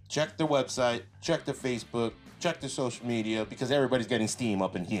 Check their website, check their Facebook, check their social media, because everybody's getting steam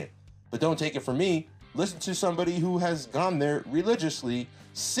up in here. But don't take it from me. Listen to somebody who has gone there religiously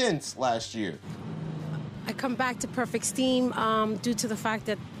since last year. I come back to Perfect Steam due to the fact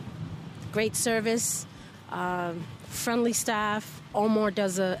that great service, friendly staff. Olmore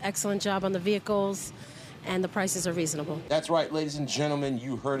does an excellent job on the vehicles, and the prices are reasonable. That's right, ladies and gentlemen.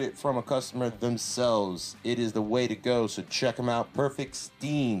 You heard it from a customer themselves. It is the way to go, so check them out. Perfect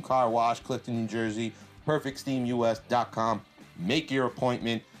Steam Car Wash, Clifton, New Jersey. perfectsteamus.com. Make your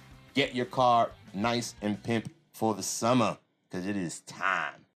appointment. Get your car nice and pimp for the summer, because it is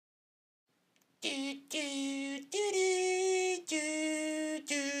time.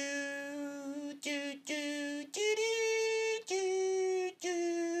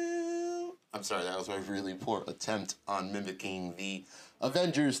 I'm sorry, that was a really poor attempt on mimicking the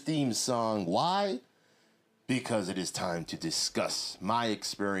Avengers theme song. Why? Because it is time to discuss my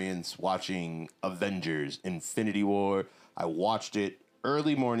experience watching Avengers Infinity War. I watched it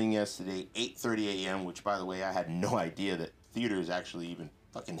early morning yesterday, 8:30 a.m., which, by the way, I had no idea that theaters actually even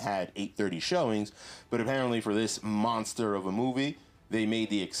fucking had 8:30 showings. But apparently for this monster of a movie, they made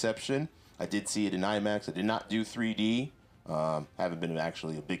the exception. I did see it in IMAX. I did not do 3D. Haven't been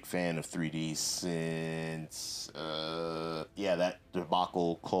actually a big fan of 3D since, that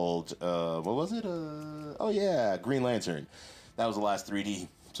debacle called, what was it? Green Lantern. That was the last 3D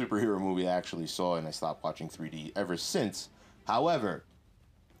superhero movie I actually saw, and I stopped watching 3D ever since. However,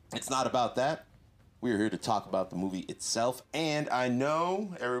 it's not about that. We're here to talk about the movie itself, and I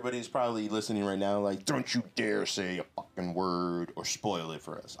know everybody's probably listening right now like, don't you dare say a fucking word or spoil it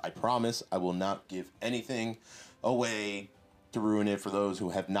for us. I promise I will not give anything away to ruin it for those who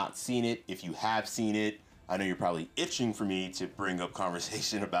have not seen it. If you have seen it, I know you're probably itching for me to bring up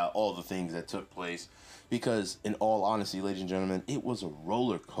conversation about all the things that took place, because in all honesty, ladies and gentlemen, it was a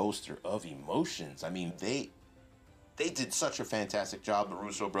roller coaster of emotions. I mean, they did such a fantastic job, the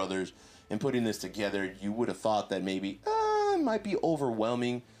Russo brothers, in putting this together. You would have thought that maybe it might be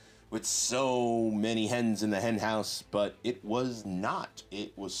overwhelming with so many hens in the hen house, but it was not.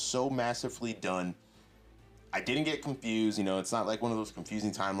 It was so massively done. I didn't get confused. You know, it's not like one of those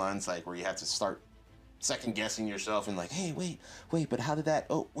confusing timelines like where you have to start second guessing yourself and like, hey, wait, but how did that,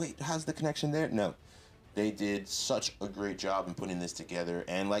 how's the connection there? No, they did such a great job in putting this together.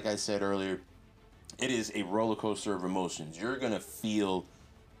 And like I said earlier, it is a roller coaster of emotions. You're going to feel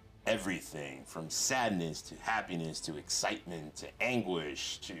everything from sadness to happiness to excitement to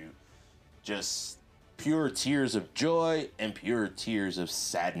anguish to just pure tears of joy and pure tears of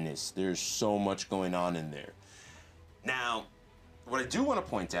sadness. There's so much going on in there. Now, what I do want to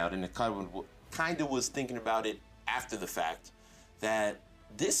point out, and I kind of was thinking about it after the fact, that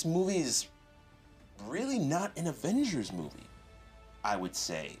this movie is really not an Avengers movie, I would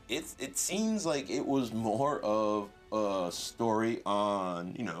say. It seems like it was more of a story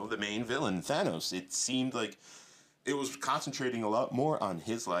on, the main villain, Thanos. It seemed like it was concentrating a lot more on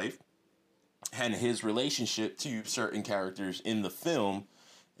his life and his relationship to certain characters in the film.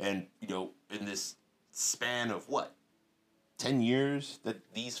 And, in this span of 10 years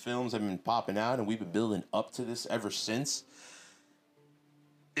that these films have been popping out, and we've been building up to this ever since,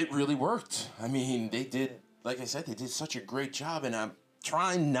 it really worked. I mean, they did, like I said, they did such a great job, and I'm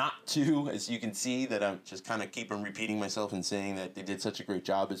trying not to, as you can see, that I'm just kind of keep on repeating myself and saying that they did such a great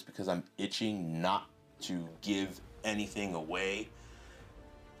job, is because I'm itching not to give anything away.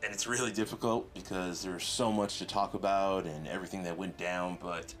 And it's really difficult because there's so much to talk about and everything that went down.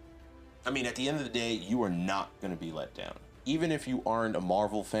 But, I mean, at the end of the day, you are not going to be let down. Even if you aren't a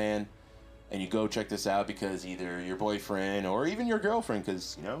Marvel fan and you go check this out because either your boyfriend or even your girlfriend,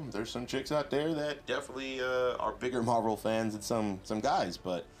 because, there's some chicks out there that definitely are bigger Marvel fans than some guys.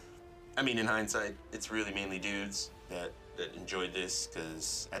 But, I mean, in hindsight, it's really mainly dudes that enjoyed this,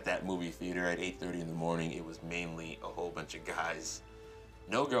 because at that movie theater at 8:30 in the morning, it was mainly a whole bunch of guys.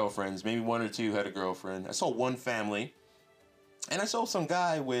 No girlfriends. Maybe one or two had a girlfriend. I saw one family, and I saw some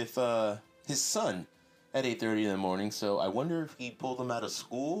guy with his son at 8:30 in the morning. So I wonder if he pulled him out of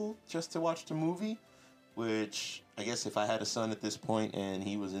school just to watch the movie, which I guess if I had a son at this point and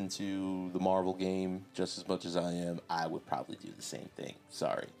he was into the Marvel game just as much as I am, I would probably do the same thing.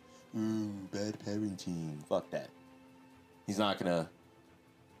 Sorry. Bad parenting. Fuck that. He's not going to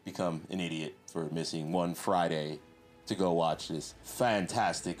become an idiot for missing one Friday to go watch this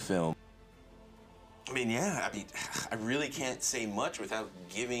fantastic film. I mean, I really can't say much without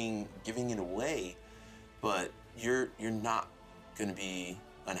giving it away, but you're not gonna be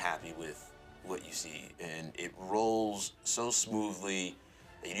unhappy with what you see, and it rolls so smoothly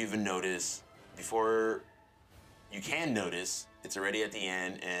that you don't even notice. Before you can notice, it's already at the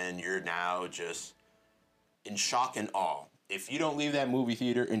end, and you're now just in shock and awe. If you don't leave that movie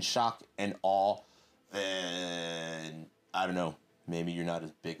theater in shock and awe, then I don't know, maybe you're not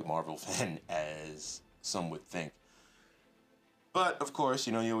as big a Marvel fan as some would think. But, of course,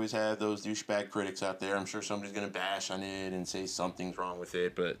 you always have those douchebag critics out there. I'm sure somebody's going to bash on it and say something's wrong with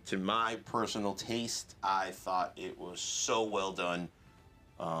it. But to my personal taste, I thought it was so well done.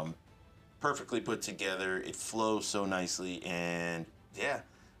 Perfectly put together. It flows so nicely. And, yeah,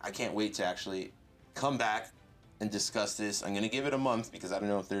 I can't wait to actually come back and discuss this. I'm going to give it a month because I don't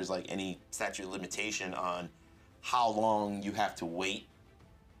know if there's any statute of limitation on how long you have to wait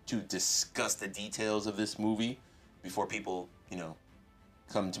to discuss the details of this movie before people,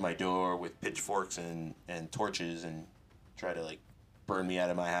 come to my door with pitchforks and torches and try to burn me out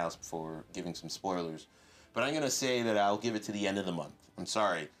of my house before giving some spoilers. But I'm going to say that I'll give it to the end of the month. I'm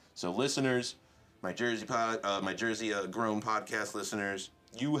sorry. So listeners, my Jersey Grown podcast listeners,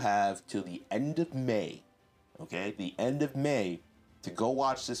 you have till the end of May, okay? The end of May to go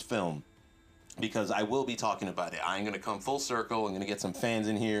watch this film, because I will be talking about it. I'm going to come full circle. I'm going to get some fans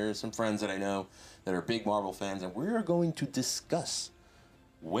in here, some friends that I know that are big Marvel fans, and we're going to discuss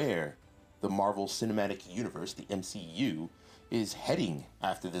where the Marvel Cinematic Universe, the MCU, is heading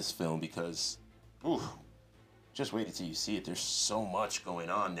after this film, because, just wait until you see it. There's so much going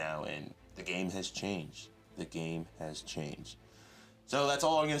on now, and the game has changed. The game has changed. So that's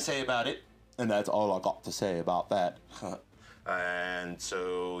all I'm going to say about it, and that's all I got to say about that. And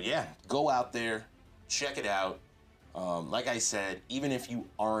so, yeah, go out there, check it out. Like I said, even if you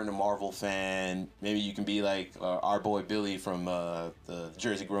aren't a Marvel fan, maybe you can be like our boy Billy from the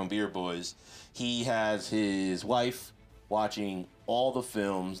Jersey Grown Beer Boys. He has his wife watching all the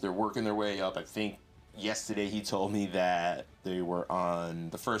films. They're working their way up. I think yesterday he told me that they were on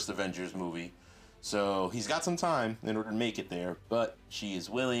the first Avengers movie. So he's got some time in order to make it there. But she is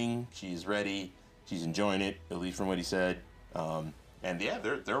willing. She is ready. She's enjoying it, at least from what he said. And yeah,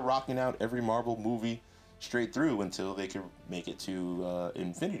 they're rocking out every Marvel movie straight through until they can make it to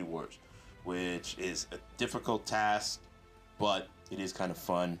Infinity Wars, which is a difficult task, but it is kind of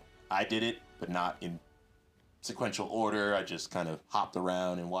fun. I did it, but not in sequential order. I just kind of hopped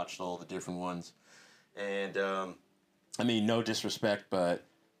around and watched all the different ones. And I mean, no disrespect, but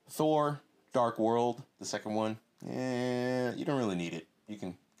Thor: Dark World, the second one, you don't really need it. You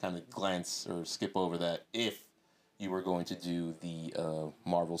can kind of glance or skip over that if you are going to do the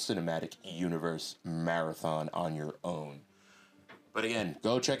Marvel Cinematic Universe marathon on your own. But again,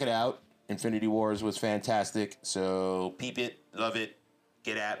 go check it out. Infinity Wars was fantastic. So peep it, love it,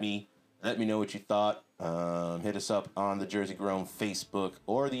 get at me. Let me know what you thought. Hit us up on the Jersey Grown Facebook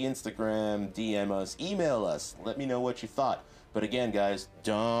or the Instagram. DM us, email us. Let me know what you thought. But again, guys,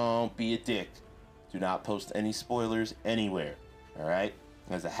 don't be a dick. Do not post any spoilers anywhere. All right?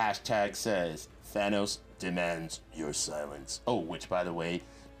 As the hashtag says, Thanos demands your silence. Oh, which, by the way,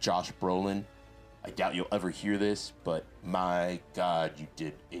 Josh Brolin, I doubt you'll ever hear this, but my God, you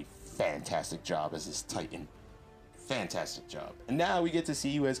did a fantastic job as this Titan. Fantastic job. And now we get to see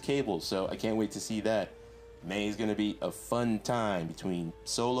you as Cable, so I can't wait to see that. May is going to be a fun time between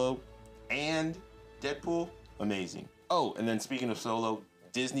Solo and Deadpool. Amazing. Oh, and then speaking of Solo,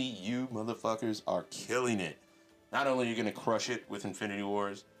 Disney, you motherfuckers are killing it. Not only are you going to crush it with Infinity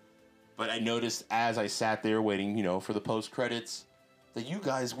Wars, but I noticed as I sat there waiting, for the post-credits, that you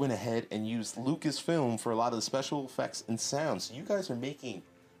guys went ahead and used Lucasfilm for a lot of the special effects and sounds. So you guys are making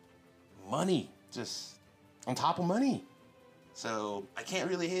money, just on top of money. So I can't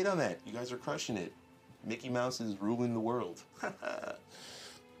really hate on that. You guys are crushing it. Mickey Mouse is ruling the world.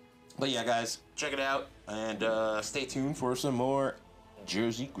 But yeah, guys, check it out. And stay tuned for some more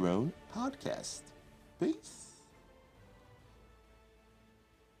Jersey Grown podcast. Peace.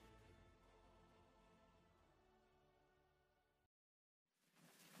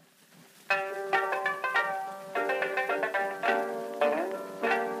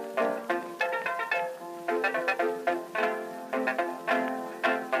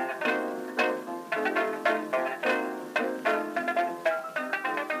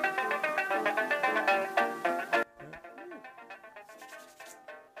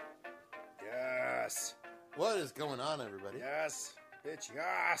 What is going on, everybody? Yes, bitch,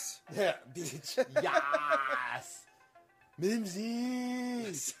 yes. Yeah, bitch, yes.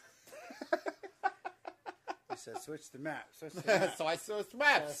 Mimsies. He said, switch the map. Switch the map. So I switched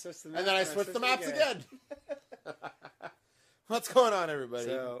maps. Switch the and then I switched the maps again. What's going on, everybody?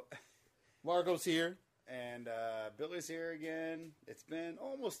 So, Marco's here. And Billy's here again. It's been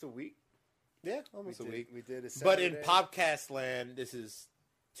almost a week. Yeah, almost a week. We did a Saturday. But in podcast land, this is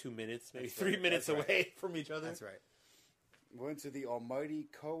 2 minutes, maybe 3 minutes That's away right. from each other. That's right. Went to the almighty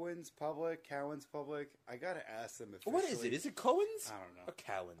Cohen's Public. I got to ask them if What is it? Is it Cohen's? I don't know. Or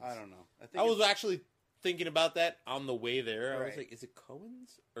Cowan's? I don't know. I was actually thinking about that on the way there. Right. I was like, is it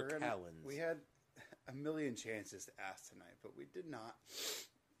Cohen's or Cowan's? We had a million chances to ask tonight, but we did not.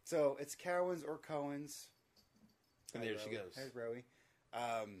 So it's Cowan's or Cohen's. And there she goes. There's Rowie.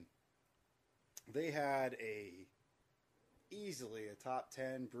 They had easily a top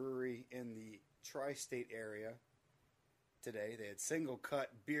 10 brewery in the tri-state area today. They had Single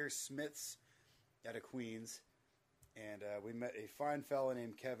Cut Beer Smiths out of Queens. And we met a fine fellow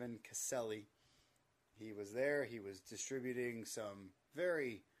named Kevin Caselli. He was there. He was distributing some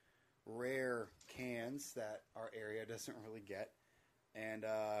very rare cans that our area doesn't really get. And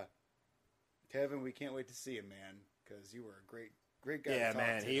Kevin, we can't wait to see you, man, because you were a great guy. Yeah, to talk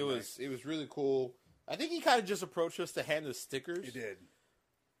man, to he was really cool. I think he kind of just approached us to hand us stickers. He did.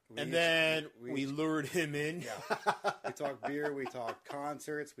 Then we lured him in. Yeah. We talked beer. We talked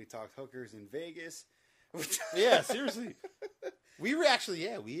concerts. We talked hookers in Vegas. Yeah, seriously. We were actually,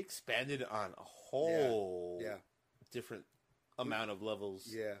 we expanded on a whole different amount of levels.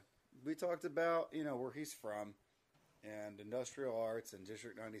 Yeah. We talked about, where he's from, and Industrial Arts and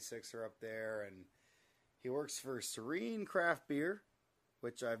District 96 are up there, and he works for Serene Craft Beer,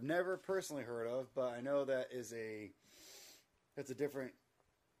 which I've never personally heard of, but I know that's a different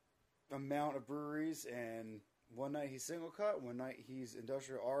amount of breweries, and one night he's Single Cut, one night he's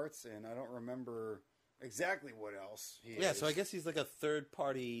Industrial Arts, and I don't remember exactly what else he is. So I guess he's like a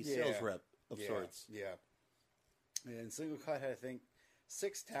third-party sales rep of sorts. Yeah. And Single Cut had, I think,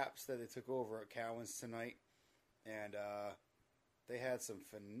 6 taps that they took over at Cowan's tonight, and they had some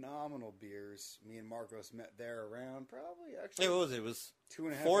phenomenal beers. Me and Marcos met there around probably, actually. It was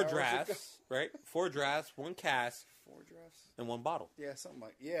 2.5 4 hours drafts, ago. right? 4 drafts, 1 cask. 4 drafts? And 1 bottle. Yeah, something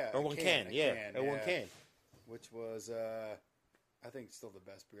like, yeah. Or 1 can, and 1 can. Which was, I think, still the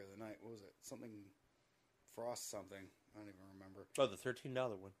best beer of the night. What was it? Something, Frost something. I don't even remember. Oh, the $13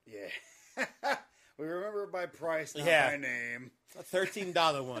 one. Yeah. We remember it by price, not by name. A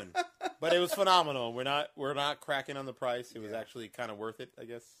 $13 one. But it was phenomenal. We're not cracking on the price. It was actually kind of worth it, I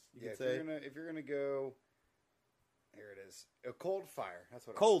guess you could say. If you're gonna go, here it is. A Cold Fire. That's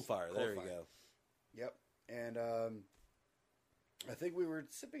what Cold it was. Fire. There you go. Yep. And I think we were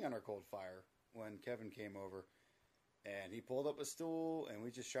sipping on our Cold Fire when Kevin came over, and he pulled up a stool, and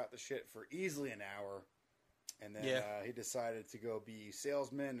we just shot the shit for easily an hour. And then he decided to go be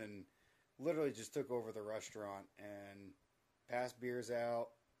salesman and literally just took over the restaurant and passed beers out,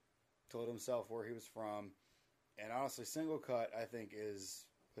 told himself where he was from. And honestly, Single Cut, I think, is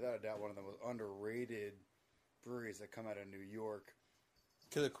without a doubt one of the most underrated breweries that come out of New York.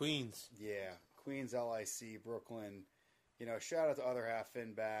 To the Queens. Yeah. Queens, LIC, Brooklyn. You know, shout out to Other Half,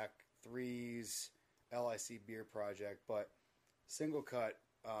 Finback, Threes, LIC Beer Project. But Single Cut,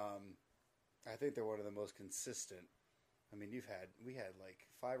 I think they're one of the most consistent. I mean, we had like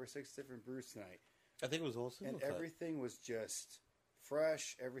 5 or 6 different brews tonight. I think it was all Single Cut. And everything was just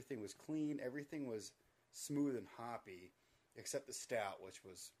fresh. Everything was clean. Everything was smooth and hoppy, except the stout, which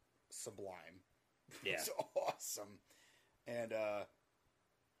was sublime. Yeah. It was awesome. And,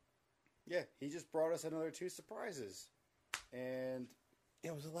 yeah, he just brought us another 2 surprises. And...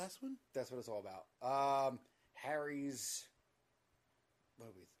 yeah, was the last one? That's what it's all about. Harry's...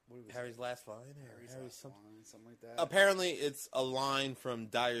 What do we Harry's say? Last Line? Harry's Last Line, something like that. Apparently, it's a line from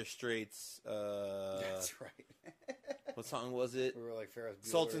Dire Straits. That's right. What song was it? We were like Ferris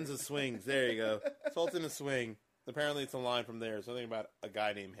Bueller. Sultans of Swings. There you go. Sultan of Swing. Apparently, it's a line from there. Something about a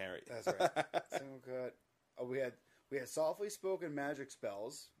guy named Harry. That's right. Single Cut. Oh, we had Softly Spoken Magic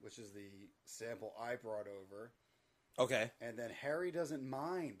Spells, which is the sample I brought over. Okay. And then Harry Doesn't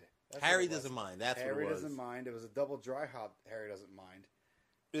Mind. Harry Doesn't Mind. That's what it was. Harry Doesn't Mind. It was a double dry hop. Harry Doesn't Mind.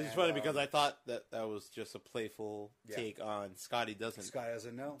 It's funny because I thought that was just a playful take on Scotty Doesn't. Scotty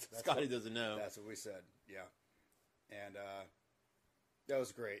Doesn't Know. Scotty Doesn't Know. That's what we said. Yeah. And that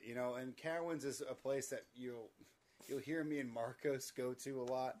was great. You know, and Cowan's is a place that you'll hear me and Marcos go to a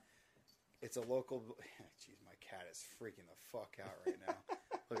lot. It's a local... Jeez, my cat is freaking the fuck out right now.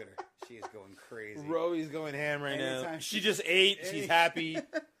 Look at her. She is going crazy. Roey's going ham right now. Anytime She just ate. She's happy.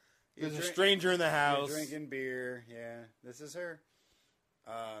 There's a stranger in the house. You're drinking beer. Yeah, this is her.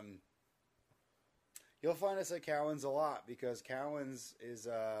 You'll find us at Cowan's a lot because Cowan's is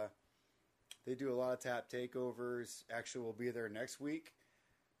they do a lot of tap takeovers. Actually, we'll be there next week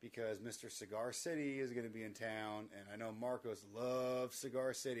because Mr. Cigar City is going to be in town, and I know Marcos loves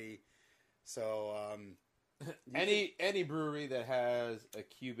Cigar City. So any brewery that has a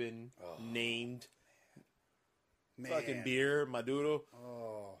Cuban named fucking beer, Maduro.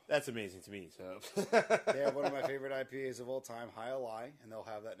 Oh, that's amazing to me. So they have one of my favorite IPAs of all time, High Ally, and they'll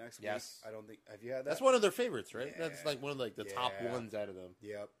have that next week. I don't think have you had that? That's one of their favorites, right? Yeah. That's like one of the top ones out of them.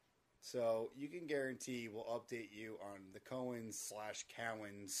 Yep. So you can guarantee we'll update you on the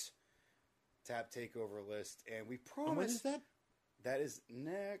Cowan's/Cowan's tap takeover list, and we promise. And when is that? That is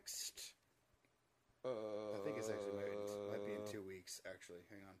next. I think it's actually might be in 2 weeks. Actually,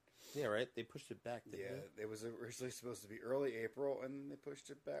 hang on. Yeah, right. They pushed it back. It was originally supposed to be early April, and then they pushed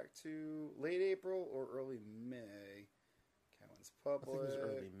it back to late April or early May. Cowan's Public. I think it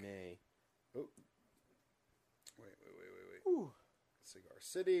was early May. Oh, wait. Ooh. Cigar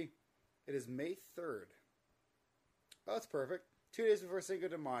City. It is May 3rd. Oh, that's perfect. 2 days before Cinco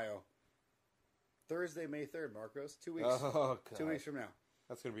de Mayo. Thursday, May 3rd, Marcos. 2 weeks. Oh, God. 2 weeks from now.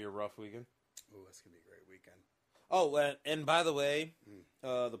 That's going to be a rough weekend. Ooh, that's going to be a great weekend. Oh, and by the way,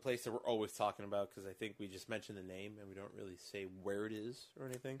 the place that we're always talking about, because I think we just mentioned the name and we don't really say where it is or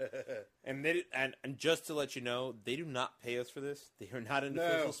anything. and just to let you know, they do not pay us for this. They are not an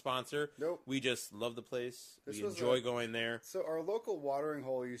official sponsor. Nope. We just love the place. This we enjoy going there. So our local watering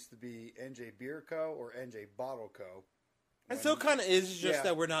hole used to be NJ Beer Co. or NJ Bottle Co. And still kind of is, just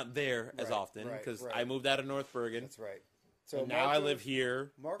that we're not there as often, because I moved out of North Bergen. That's right. So and now I live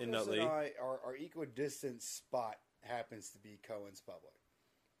here Marcos in Nutley. And our equidistant spot happens to be Cowan's Public.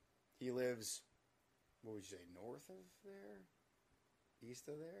 He lives, what would you say, north of there? East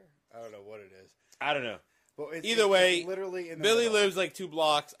of there? I don't know what it is. I don't know. But Either way, it's literally in the Billy middle. lives like 2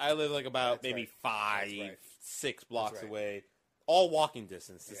 blocks. I live like about maybe 6 blocks away. All walking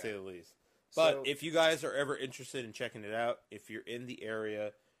distance, to say the least. But So- if you guys are ever interested in checking it out, if you're in the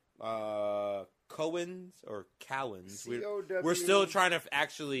area, Cowan's or Cowan's, we're still trying to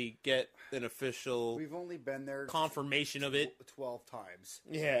actually get an official We've only been there confirmation of it 12 times.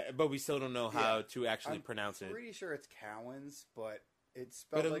 Yeah, but we still don't know how to actually pronounce it. I'm pretty sure it's Cowan's, but it's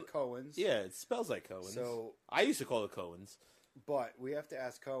spelled like Cohen's. Yeah, it spells like Cohen's. So I used to call it Cohen's. But we have to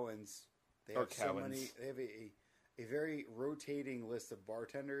ask Cohen's. They Or have so Cowan's. many. They have a very rotating list of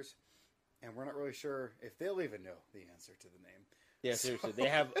bartenders, and we're not really sure if they'll even know the answer to the name. Yeah, seriously. They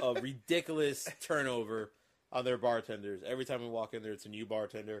have a ridiculous turnover on their bartenders. Every time we walk in there, it's a new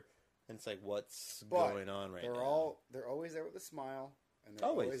bartender. And it's like, what's going on right now? They're always there with a smile, and they're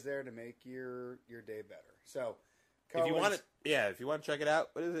Always. always there to make your day better. So, If you want Cohen's- if you want to check it out,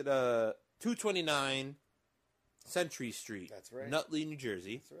 what is it? 229 Century Street. That's right. Nutley, New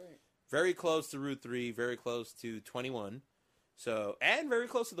Jersey. That's right. very close to Route 3, very close to 21. So, and very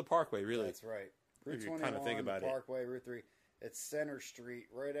close to the Parkway, really. That's right. Route If you 21, kinda think about it. Parkway, Route 3. It's Center Street,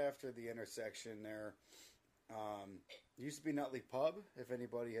 right after the intersection there. Used to be Nutley Pub, if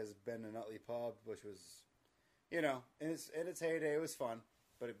anybody has been to Nutley Pub, which was, in its heyday, it was fun,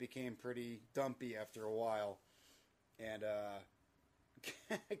 but it became pretty dumpy after a while. And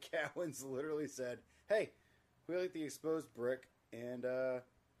Cowan's literally said, hey, we like the exposed brick, and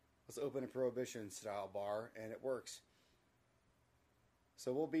let's open a Prohibition-style bar, and it works.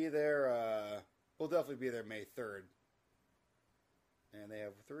 So we'll be there, we'll definitely be there May 3rd. And they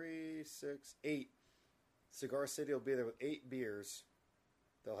have 3, 6, 8. Cigar City will be there with 8 beers.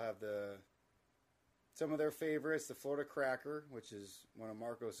 They'll have some of their favorites, the Florida Cracker, which is one of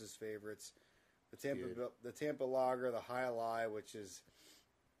Marcos's favorites, the Tampa Lager, the High Lie, which is,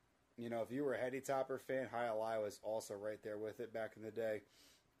 if you were a Heady Topper fan, High Lie was also right there with it back in the day.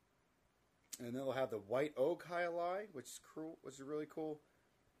 And they'll have the White Oak High Lie, which is cool, which is really cool.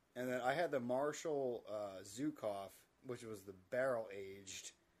 And then I had the Marshall Zukov, which was the barrel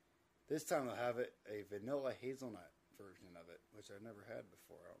aged. This time they'll have it a vanilla hazelnut version of it, which I've never had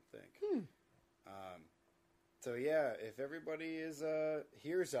before, I don't think. So yeah, if everybody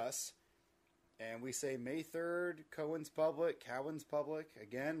hears us, and we say May 3rd, Cowan's Public,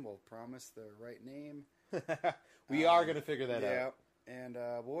 again, we'll promise the right name. We are going to figure that out. And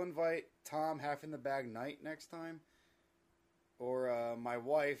we'll invite Tom Half in the Bag Knight next time. Or my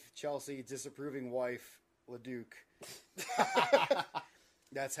wife, Chelsea, disapproving wife, LeDuc.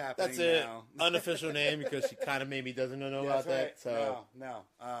 That's happening. That's it. now. Unofficial name, because she kind of maybe doesn't know about that. So No.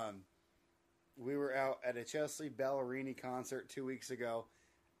 We were out at a Chesley Ballerini concert 2 weeks ago,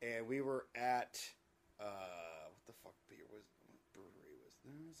 and we were at what the fuck beer was? What brewery was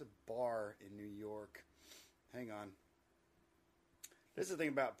there? There was a bar in New York. Hang on. This is the thing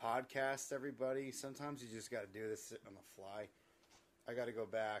about podcasts, everybody. Sometimes you just got to do this on the fly. I got to go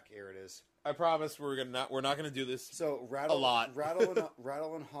back. Here it is. I promise we're not going to do this. So a lot.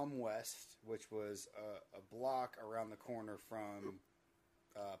 Rattle and Hum West, which was a block around the corner from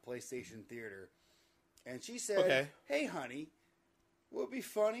PlayStation Theater, and she said, Okay. "Hey, honey, what would be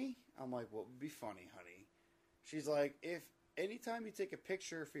funny?" I'm like, "What would be funny, honey?" She's like, "If anytime you take a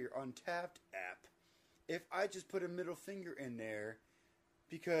picture for your Untapped app, if I just put a middle finger in there,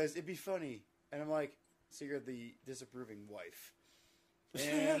 because it'd be funny." And I'm like, "So you're the disapproving wife?"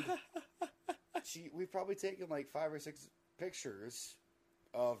 And we've probably taken like 5 or 6 pictures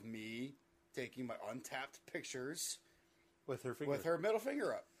of me taking my Untapped pictures with her finger. with her middle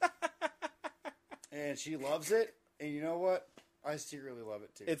finger up. And she loves it. And you know what? I secretly love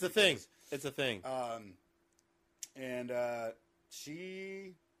it too. It's a thing. It's a thing. And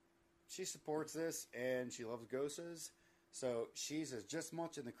she supports this, and she loves Gosas. So she's just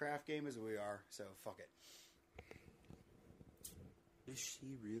much in the craft game as we are. So fuck it. Is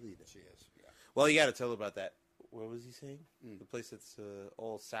she really? She is. Yeah. Well, you got to tell her about that. What was he saying? The place that's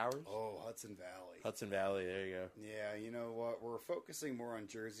all sours? Oh, Hudson Valley. Hudson Valley. There you go. Yeah, you know what? We're focusing more on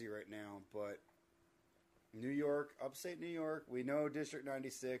Jersey right now, but New York, upstate New York, we know District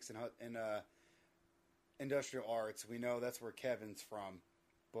 96 and Industrial Arts. We know that's where Kevin's from.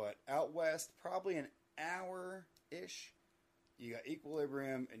 But out west, probably an hour-ish, you got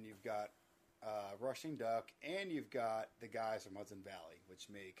Equilibrium, and you've got Rushing Duck, and you've got the guys from Hudson Valley, which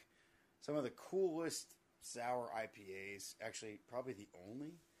make some of the coolest sour IPAs. Actually, probably the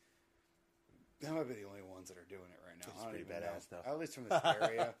only. That might be the only ones that are doing it right now. It's I don't pretty even know. badass stuff. At least from this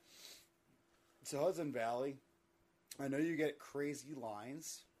area. So Hudson Valley, I know you get crazy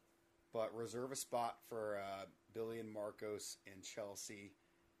lines, but reserve a spot for Billy and Marcos and Chelsea.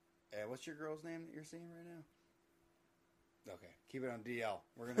 And what's your girl's name that you're seeing right now? Okay, keep it on DL.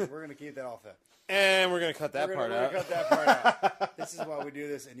 We're gonna keep that off. And we're gonna cut that part out. Cut that part out. This is why we do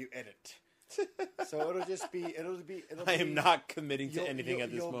this, and you edit. So it'll be. I am not committing to anything at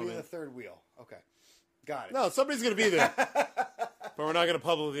this You'll moment. be the third wheel. Okay, got it. No, somebody's gonna be there, but we're not gonna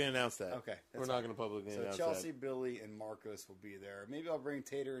publicly announce that. Okay, we're not gonna publicly announce that. So Chelsea, Billy, and Marcos will be there. Maybe I'll bring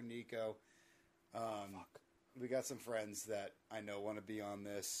Tater and Nico. We got some friends that I know want to be on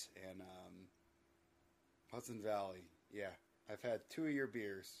this, and Hudson Valley. Yeah, I've had 2 of your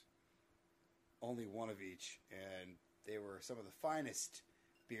beers, only one of each, and they were some of the finest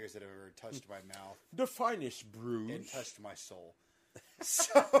beers that have ever touched my mouth. The finest brews. And touched my soul.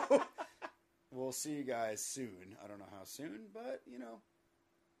 So, we'll see you guys soon. I don't know how soon, but,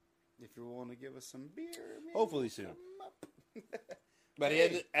 if you're willing to give us some beer, maybe hopefully soon. But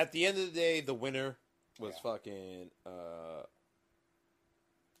at the end of the day, the winner was fucking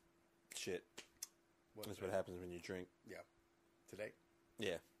shit. That's what happens when you drink. Yeah. Today?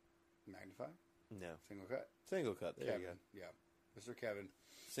 Yeah. 25? No. Single cut? Single cut. There Kevin. you go. Yeah. Mr. Kevin.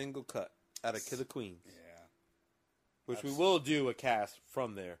 Single cut out of Killer Queens. Yeah. Which we will do a cast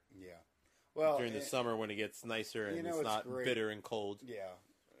from there. Yeah. Well, during the summer when it gets nicer and it's not great. bitter and cold. Yeah.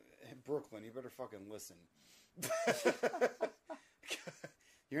 Brooklyn, you better fucking listen.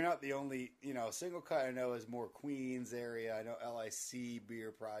 You're not the only, single cut I know is more Queens area. I know LIC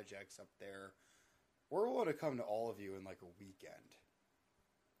beer projects up there. We're willing to come to all of you in like a weekend.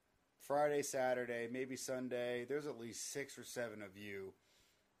 Friday, Saturday, maybe Sunday. There's at least 6 or 7 of you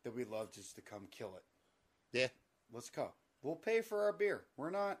that we'd love just to come kill it. Yeah. Let's go. We'll pay for our beer. We're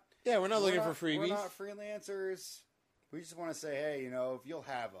not looking for freebies. We're not freelancers. We just want to say, hey, if you'll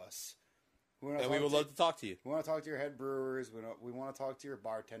have us. We would love to talk to you. We want to talk to your head brewers. We want to talk to your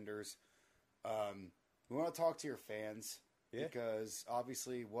bartenders. We want to talk to your fans. Yeah. Because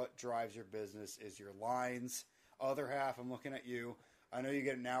obviously what drives your business is your lines. Other half, I'm looking at you. I know you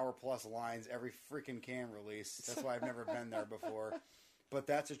get an hour plus lines every freaking can release. That's why I've never been there before. But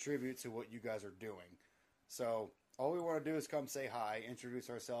that's a tribute to what you guys are doing. So all we want to do is come say hi, introduce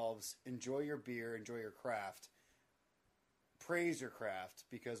ourselves, enjoy your beer, enjoy your craft. Praise your craft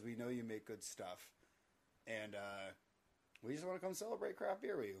because we know you make good stuff. And we just want to come celebrate craft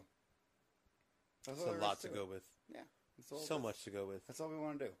beer with you. That's a lot to go with. Yeah. So much to go with. That's all we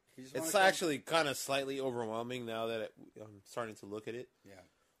want to do. It's actually kind of slightly overwhelming now that I'm starting to look at it. Yeah.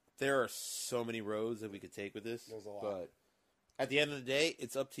 There are so many roads that we could take with this. There's a lot. But at the end of the day,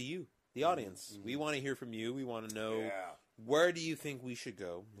 it's up to you, the audience. Mm-hmm. We want to hear from you. We want to know where do you think we should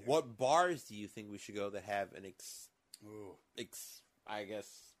go? Yeah. What bars do you think we should go that have an I guess,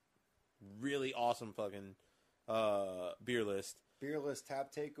 really awesome fucking beer list. Beer list,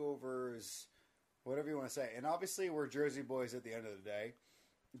 tap takeovers, whatever you want to say. And obviously, we're Jersey boys at the end of the day,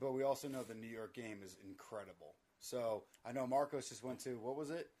 but we also know the New York game is incredible. So I know Marcos just went to, what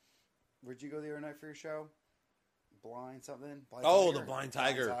was it? Where'd you go the other night for your show? Blind something? The Blind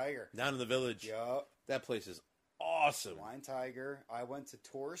Tiger. Blind Tiger. Down in the Village. Yup. That place is awesome. Blind Tiger. I went to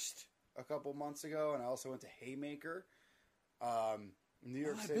Torst a couple months ago, and I also went to Haymaker. New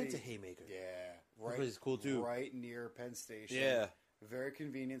York City. I've been to Haymaker. Yeah. That place is cool too. Right near Penn Station. Yeah. Very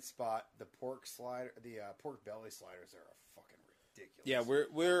convenient spot. The pork belly sliders are fucking ridiculous. Yeah,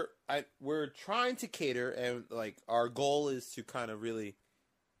 we're trying to cater, and like our goal is to kind of really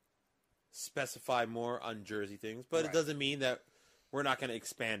specify more on Jersey things, but it doesn't mean that we're not going to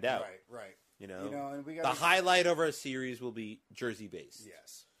expand out. Right. And we the highlight of our series will be Jersey based.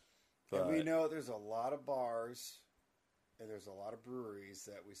 Yes. But we know there's a lot of bars and there's a lot of breweries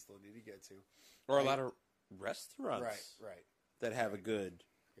that we still need to get to. Or a lot of restaurants. Right. That have a good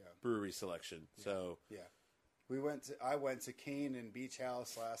brewery selection. Yeah. So I went to Kane and Beach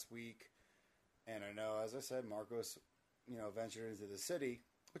House last week, and I know, as I said, Marcos, ventured into the city,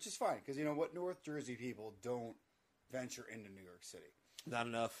 which is fine because North Jersey people don't venture into New York City. Not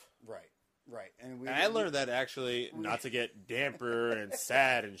enough. Right. And I learned that actually, not to get damper and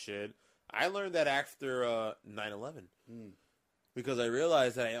sad and shit. I learned that after 9/11 because I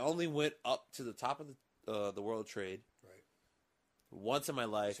realized that I only went up to the top of the World Trade once in my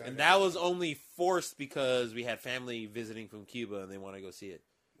life, and that was only forced because we had family visiting from Cuba and they want to go see it.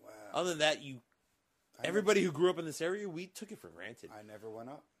 Wow. Other than that, everybody who grew up in this area, we took it for granted. I never went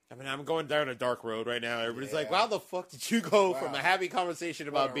up. I mean, I'm going down a dark road right now. Everybody's like, "Wow, the fuck did you go from a happy conversation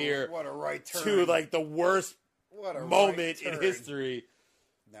about beer what a right turn. to like the worst moment in history?"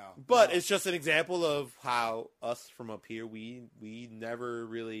 No, but it's just an example of how us from up here, we never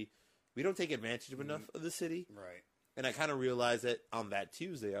really, we don't take advantage of enough of the city. Right. And I kind of realized that on that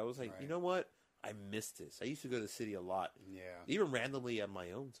Tuesday, I was like, you know what? I missed this. I used to go to the city a lot. Yeah. Even randomly on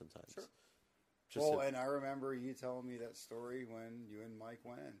my own sometimes. Sure. And I remember you telling me that story when you and Mike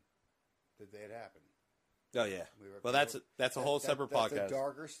went in. The day it happened. Oh, yeah. That's a whole separate podcast. That's a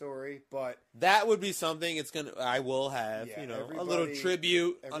darker story, but... That would be something I will have, a little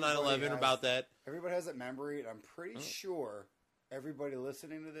tribute on 9/11 about that. Everybody has that memory, and I'm pretty sure everybody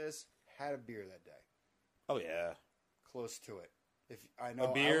listening to this had a beer that day. Oh, yeah. Close to it. If I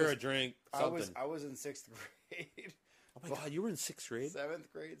know a beer, a drink, something. I was in 6th grade. Oh my God, you were in 6th grade? 7th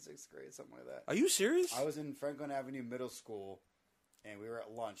grade, 6th grade, something like that. Are you serious? I was in Franklin Avenue Middle School, and we were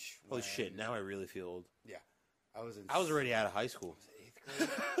at lunch. Holy shit, now I really feel old. Yeah. I was already out of high school. Was it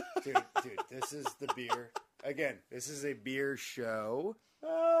 8th grade? dude, this is the beer. Again, this is a beer show.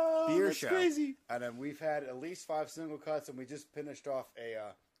 Beer show. Crazy. And we've had at least 5 single cuts, and we just finished off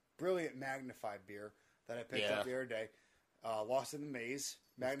a brilliant Magnify beer that I picked up the other day. Lost in the Maze.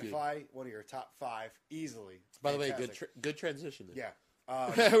 Magnify, one of your top 5, easily. By the way, good transition there.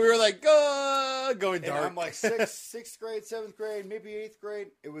 Yeah. We were like, going dark. And I'm like 6th grade, 7th grade, maybe 8th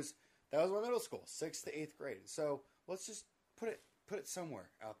grade. It was That was my middle school, 6th to 8th grade. So let's just put it somewhere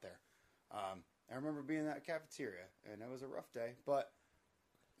out there. I remember being in that cafeteria, and it was a rough day, but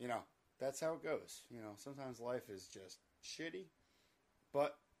that's how it goes. Sometimes life is just shitty,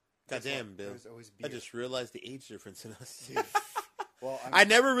 but goddamn, Bill, I just realized the age difference in us. Well, I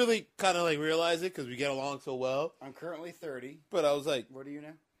never really kind of realized it because we get along so well. I'm currently 30, but I was like, what are you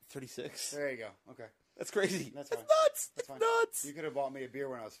now? 36. There you go. Okay, that's crazy. That's nuts. That's fine. Nuts. You could have bought me a beer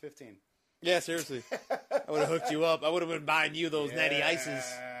when I was 15. Yeah, seriously. I would have hooked you up. I would have been buying you those natty ices.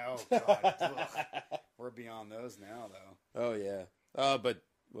 Oh God, we're beyond those now, though. Oh yeah. But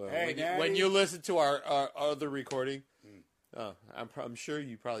hey, when you listen to our other recording, I'm sure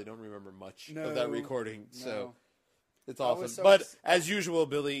you probably don't remember much of that recording. No. So it's awesome. But as usual,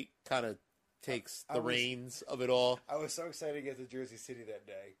 Billy kind of takes the reins of it all. I was so excited to get to Jersey City that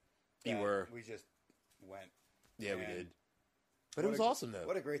day. You were. We just went. Yeah, we did. But it was awesome, though.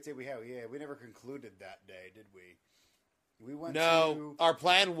 What a great day we had. Yeah, we never concluded that day, did we? We went our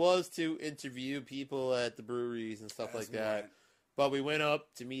plan was to interview people at the breweries and stuff like that. But we went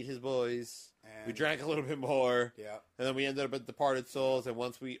up to meet his boys. And we drank a little bit more. Yeah. And then we ended up at Departed Souls. And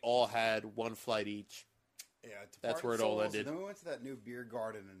once we all had one flight each, that's where it all ended. And then we went to that new beer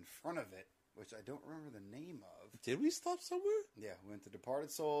garden in front of it, which I don't remember the name of. Did we stop somewhere? Yeah, we went to Departed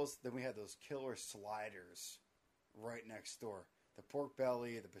Souls. Then we had those killer sliders right next door. The pork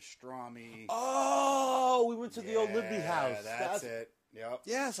belly, the pastrami. Oh, we went to the old Liberty House. That's it. Yep.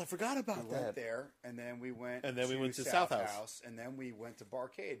 Yes, I forgot about that. We went there, and then we went. And then we went to South House, and then we went to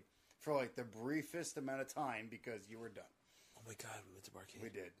Barcade for the briefest amount of time because you were done. Oh my God, we went to Barcade. We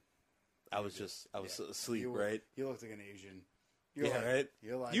did. I was asleep, right? You looked like an Asian. Right.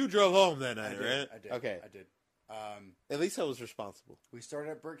 You're you drove home that night, right? I did. Okay, I did. At least I was responsible. We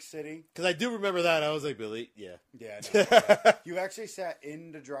started at Brick City. Because I do remember that. I was like, Billy, yeah. Yeah. No, you actually sat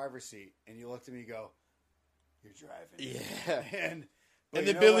in the driver's seat, and you looked at me and go, you're driving. Yeah. And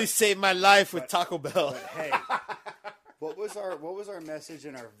then Billy saved my life with Taco Bell. But hey, what was our message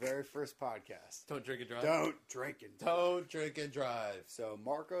in our very first podcast? Don't drink and drive. Don't drink and drive. So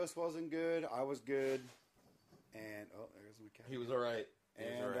Marcos wasn't good. I was good. And, there's my cat. He was all right.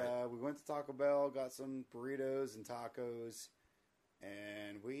 And we went to Taco Bell, got some burritos and tacos,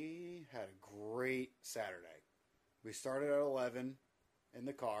 and we had a great Saturday. We started at 11 in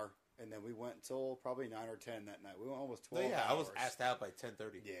the car, and then we went until probably 9 or 10 that night. We went almost 12 hours. I was asked out by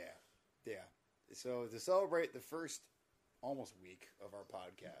 10:30. Yeah. So to celebrate the first almost week of our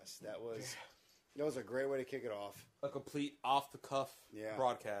podcast, that was a great way to kick it off. A complete off-the-cuff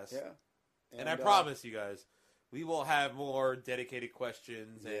broadcast. Yeah. And I promise you guys, we will have more dedicated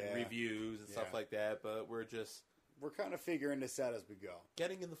questions and reviews and stuff like that, but we're kind of figuring this out as we go.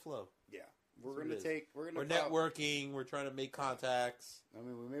 Getting in the flow. Yeah. We're networking, we're trying to make contacts. I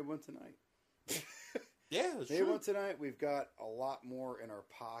mean, we made one tonight. Yeah, that's true. Made one tonight. We've got a lot more in our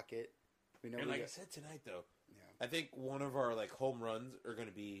pocket. I said tonight, though, I think one of our home runs are going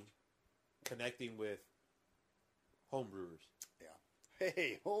to be connecting with home brewers.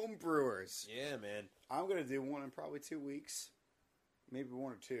 Hey, home brewers. Yeah, man. I'm going to do one in probably 2 weeks. Maybe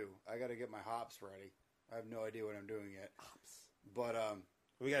 1 or 2. I got to get my hops ready. I have no idea what I'm doing yet. Hops. But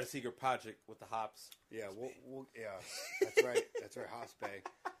we got a secret project with the hops. Yeah, we'll that's right. That's right, Hops Bay.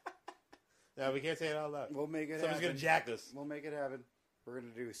 No, we can't say it out loud. We'll make it happen. Someone's going to jack us. We'll make it happen. We're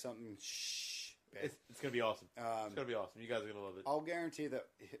going to do something It's going to be awesome. It's going to be awesome. You guys are going to love it. I'll guarantee that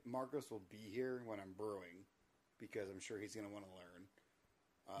Marcos will be here when I'm brewing because I'm sure he's going to want to learn.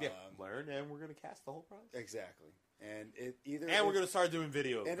 Learn, and we're going to cast the whole process. Exactly. And we're going to start doing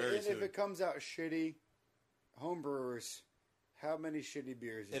video very soon. If it comes out shitty, home brewers, how many shitty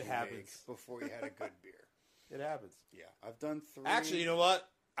beers did you make before you had a good beer? It happens. Yeah. I've done 3. Actually, you know what?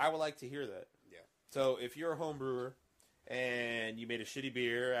 I would like to hear that. Yeah. So if you're a home brewer and you made a shitty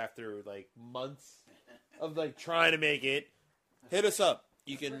beer after months of trying to make it, hit us up.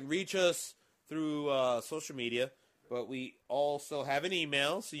 You can reach us through social media. But we also have an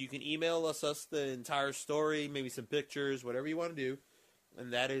email, so you can email us the entire story, maybe some pictures, whatever you want to do.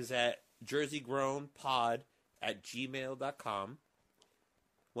 And that is at jerseygrownpod@gmail.com.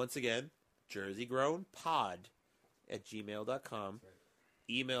 Once again, jerseygrownpod@gmail.com.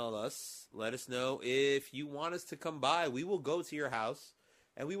 Email us. Let us know if you want us to come by. We will go to your house,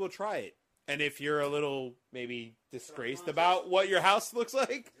 and we will try it. And if you're a little maybe disgraced about what your house looks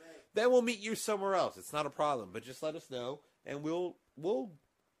like, then we'll meet you somewhere else. It's not a problem, but just let us know, and we'll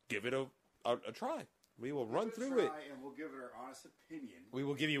give it a try. We will run through it, and we'll give it our honest opinion. We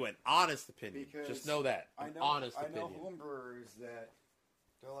will give you an honest opinion. Because just know that honest opinion. I know homebrewers that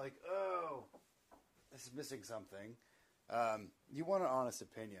they're like, "Oh, this is missing something." You want an honest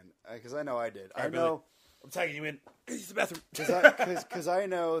opinion? Because I know I did. All right, I know. I'm tagging you in. Use the bathroom. Because I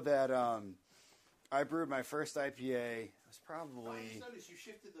know that I brewed my first IPA. It was probably. I just noticed you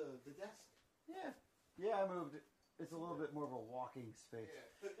shifted the desk. Yeah, I moved it. It's a little bit more of a walking space.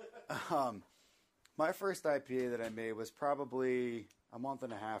 Yeah. My first IPA that I made was probably a month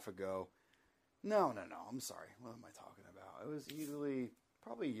and a half ago. No. I'm sorry. What am I talking about? It was easily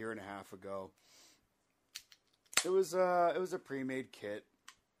probably a year and a half ago. It was a pre-made kit.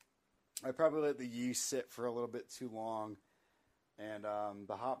 I probably let the yeast sit for a little bit too long, and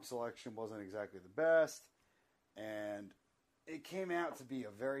the hop selection wasn't exactly the best, and it came out to be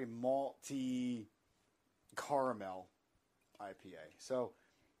a very malty caramel IPA. So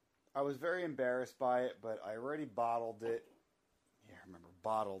I was very embarrassed by it, but I already bottled it. Yeah, I remember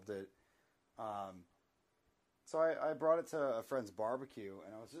bottled it. So I brought it to a friend's barbecue,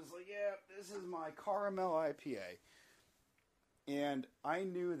 and I was just like, yeah, this is my caramel IPA. And I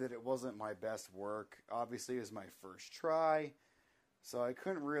knew that it wasn't my best work. Obviously, it was my first try, so I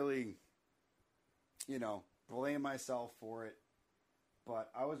couldn't really, blame myself for it.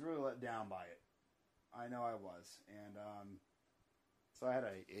 But I was really let down by it. I know I was. And so I had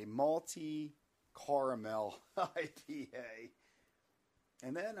a malty caramel IPA.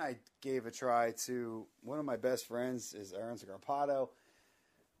 And then I gave a try to one of my best friends, is Aaron Scarpato.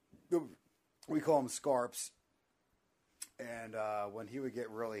 We call him Scarps. And when he would get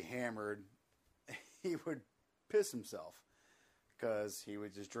really hammered, he would piss himself. Because he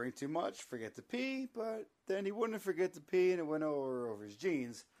would just drink too much, forget to pee, but then he wouldn't forget to pee, and it went over his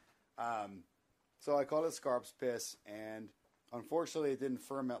jeans. So I called it Scarps Piss, and unfortunately it didn't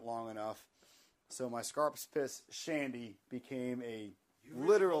ferment long enough. So my Scarps Piss Shandy became a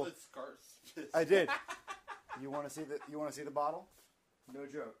literal. Scarps Piss. I did. You want to see the bottle? No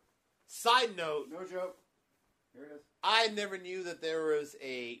joke. Side note. No joke. Here it is. I never knew that there was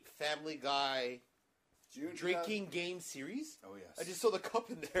a Family Guy June drinking game series. Oh, yes. I just saw the cup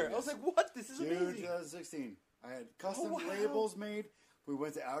in there. Yes. I was like, what? This is June amazing. 2016. I had custom wow. labels made. We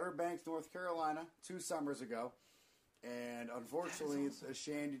went to Outer Banks, North Carolina 2 summers ago. And unfortunately, the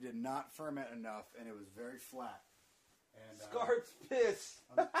shandy did not ferment enough, and it was very flat. And, Scarps Piss.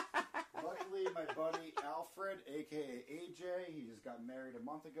 Luckily, my buddy Alfred, a.k.a. AJ, he just got married a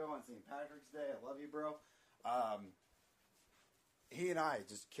month ago on St. Patrick's Day. I love you, bro. He and I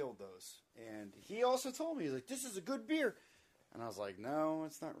just killed those. And he also told me, he's like, this is a good beer. And I was like, no,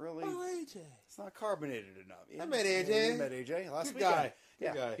 it's not really. Oh, AJ. It's not carbonated enough. I met AJ. Yeah, you met AJ last Good weekend. guy.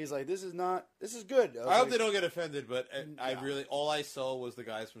 Yeah. Good guy. He's like, this is good. I hope they don't get offended, but all I saw was the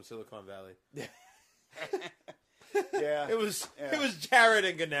guys from Silicon Valley. Yeah. It was Jared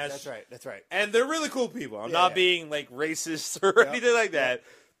and Ganesh. That's right. And they're really cool people. I'm not being like racist or anything like that.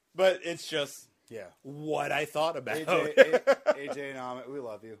 But it's just what I thought about. AJ and Amit, we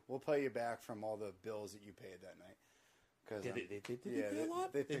love you. We'll pay you back from all the bills that you paid that night. Did they pay a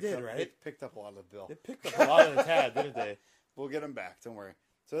lot? They picked up a lot of the bill. They picked up a lot of the tab, didn't they? We'll get them back. Don't worry.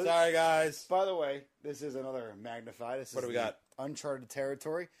 So sorry, guys. By the way, this is another Magnify. What do we got? Uncharted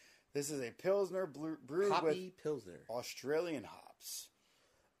territory. This is a Pilsner brewed Hoppy with Pilsner. Australian hops.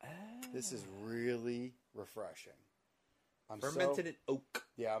 This is really refreshing. Fermented in oak.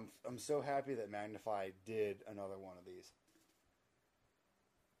 Yeah, I'm so happy that Magnify did another one of these.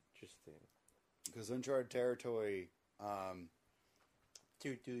 Interesting. Because Uncharted territory,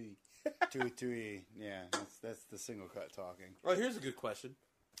 Tui. Yeah, that's the single cut talking. Oh, here's a good question.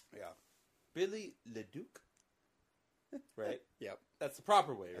 Yeah. Billy Leduc? Right? Yep. That's the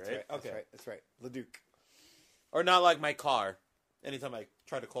proper way, That's right? right. Okay. That's right. Leduc. Or not like my car. Anytime I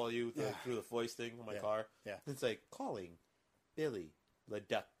try to call you through the voice thing on my car, it's like calling Billy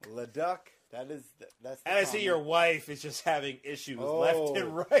Leduc. Leduc. That's the and I see your wife is just having issues left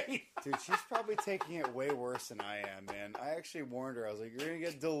and right. Dude, she's probably taking it way worse than I am, man. I actually warned her. I was like, "You're gonna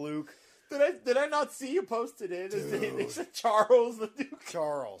get Deluc." Did I not see you posted it? They said Charles Leduc.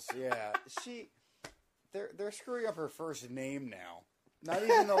 Charles, yeah. They're screwing up her first name now. Not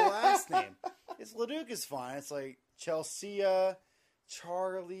even the last name. It's Leduc is fine. It's like Chelsea,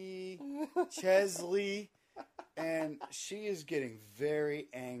 Charlie, Chesley, and she is getting very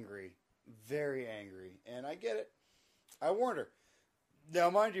angry. Very angry. And I get it. I warned her. Now,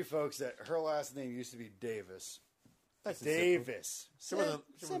 mind you, folks, that her last name used to be Davis. That's Davis. Simple.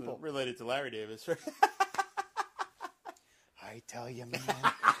 Simple. Related to Larry Davis, right? I tell you, man.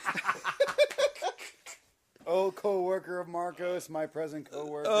 Co-worker of Marcos, my present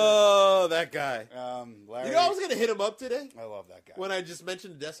co-worker. Oh, that guy. Larry. I was going to hit him up today. I love that guy. When I just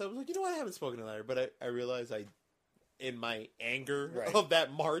mentioned Odessa, I was like, you know what? I haven't spoken to Larry, but I realized in my anger of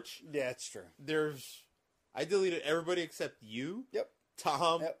that march. Yeah, it's true. There's I deleted everybody except you,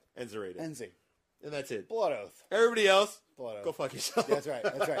 Tom, and Zareda. And Z. And that's it. Blood oath. Everybody else, Blood oath. go fuck yourself. That's right.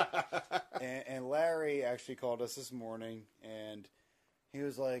 That's right. and Larry actually called us this morning, and he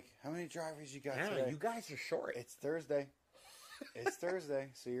was like, "How many drivers you got today?" You guys are short. It's Thursday. It's Thursday,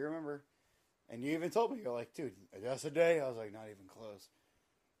 so you remember. And you even told me, you're like, "Dude, that's a day." I was like, "Not even close."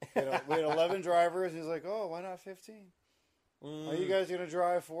 We had 11 drivers. He's like, "Oh, why not 15? Are you guys going to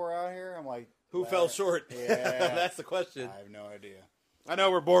drive 4 out here?" I'm like, Who fell short? Yeah. That's the question. I have no idea. I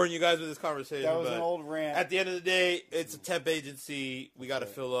know we're boring you guys with this conversation. That was but an old rant. At the end of the day, it's a temp agency. We got to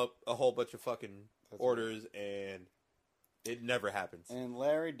fill up a whole bunch of fucking orders, and it never happens. And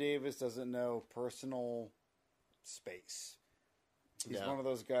Larry Davis doesn't know personal space. He's one of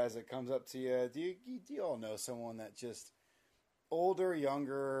those guys that comes up to you. Do you all know someone that just older,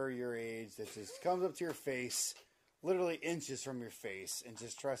 younger, your age, that just comes up to your face, literally inches from your face, and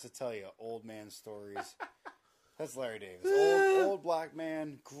just tries to tell you old man stories? That's Larry Davis. Old black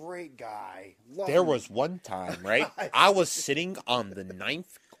man, great guy. There was one time, right? I was sitting on the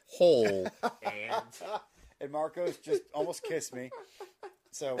 9th hole, and Marcos just almost kissed me.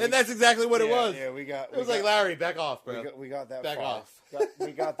 And that's exactly what it was. Yeah, it was like, Larry, back off, bro. We got that back far. off.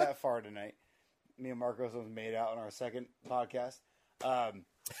 We got that far tonight. Me and Marcos was made out on our second podcast.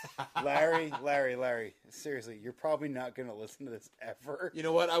 Larry. Seriously, you're probably not going to listen to this ever. You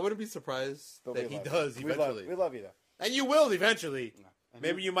know what? I wouldn't be surprised that he does eventually. We love you, though. And you will eventually.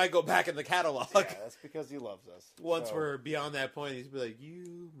 Maybe you might go back in the catalog. Yeah, that's because he loves us. Once we're beyond that point, he's be like,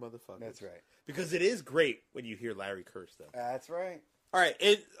 you motherfucker. That's right. Because it is great when you hear Larry curse, though. That's right. All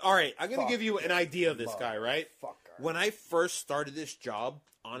right. I'm going to give you an idea of this guy, right? When I first started this job,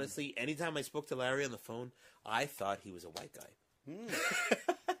 honestly, anytime I spoke to Larry on the phone, I thought he was a white guy.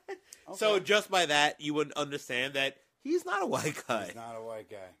 Okay. So just by that, you would understand that he's not a white guy. He's not a white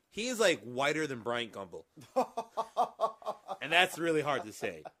guy. He is like whiter than Brian Gumbel. And that's really hard to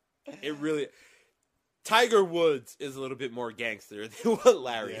say. It really... Tiger Woods is a little bit more gangster than what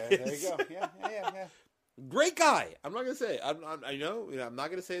Larry is. There you go. Yeah. Great guy. I'm not gonna say. I'm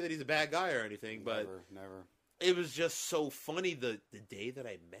not gonna say that he's a bad guy or anything. But never. It was just so funny the day that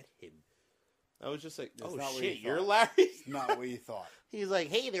I met him. I was just like, That's "Oh not what shit, you you're thought. Larry." It's not what you thought. He's like,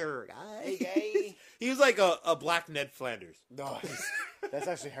 "Hey there, guy." Hey, guy. He was like a black Ned Flanders. No, that's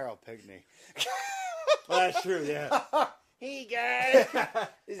actually Harold Pigney. Well, that's true. Yeah. Hey, guy.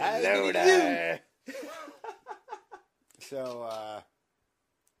 This is Loda. So,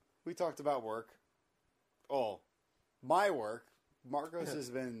 we talked about work. Oh, my work. Marcos has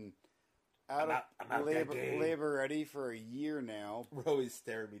been out of labor ready for a year now. Roey's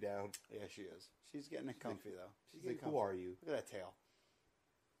staring me down. Yeah, she is. She's getting comfy, though. She's like, who are you? Look at that tail.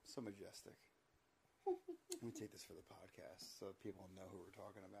 So majestic. Let me take this for the podcast so people know who we're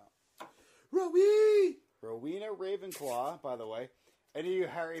talking about. Roey! Rowena Ravenclaw, by the way. Any of you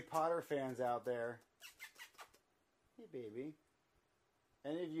Harry Potter fans out there? Hey, baby.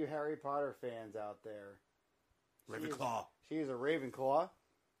 Any of you Harry Potter fans out there? Ravenclaw. She is a Ravenclaw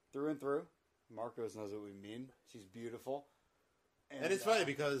through and through. Marcos knows what we mean. She's beautiful. And it's funny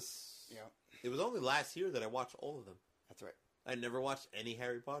because it was only last year that I watched all of them. That's right. I never watched any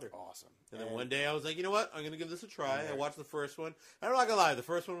Harry Potter. Awesome. And then one day I was like, you know what? I'm going to give this a try. I watched the first one. I'm not going to lie. The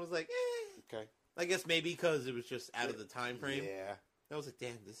first one was like, Okay. I guess maybe because it was just out of the time frame. Yeah. I was like,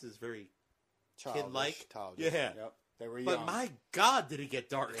 damn, this is very Childish. kid-like. Childish. Yeah. Yep. They were young. But my God, did it get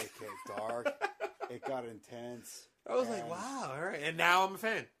dark. It got dark. It got intense. I was like, wow, all right. And now I'm a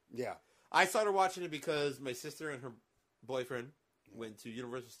fan. Yeah. I started watching it because my sister and her boyfriend went to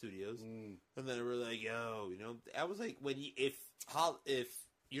Universal Studios. And then they were like, yo, I was like, if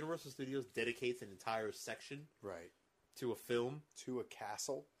Universal Studios dedicates an entire section to a film. To a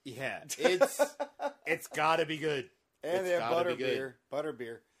castle. Yeah. It's got to be good. And they have butterbeer.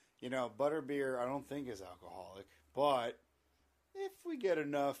 Butterbeer. Butterbeer I don't think is alcoholic. But if we get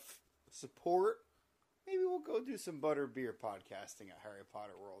enough support, maybe we'll go do some butterbeer podcasting at Harry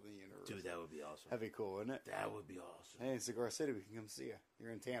Potter World in the Universe. Dude, that would be awesome. That'd be cool, wouldn't it? That would be awesome. Hey, Cigar City, we can come see you.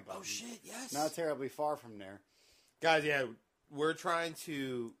 You're in Tampa. Oh, shit, yes. Not terribly far from there. Guys, yeah, we're trying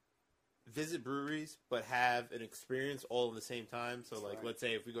to visit breweries, but have an experience all at the same time. So, let's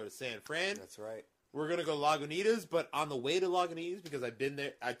say if we go to San Fran. That's right. We're going to go Lagunitas, but on the way to Lagunitas, because I've been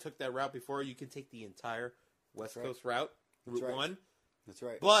there, I took that route before, you can take the entire West Coast route, Route 1. That's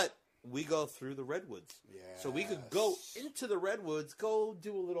right. But we go through the Redwoods. Yeah. So we could go into the Redwoods, go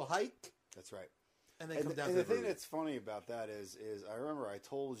do a little hike. That's right. And then come down to the thing brewery. that's funny about that is I remember I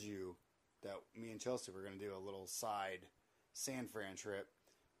told you that me and Chelsea were going to do a little side San Fran trip.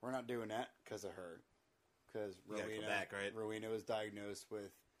 We're not doing that because of her. Because Rowena was diagnosed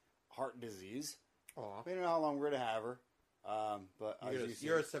with heart disease. Aw. We don't know how long we're going to have her. But as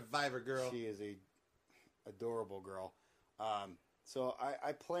You're a survivor girl. She is a adorable girl. So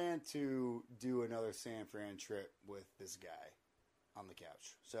I plan to do another San Fran trip with this guy on the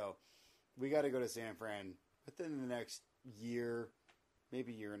couch. So we got to go to San Fran within the next year,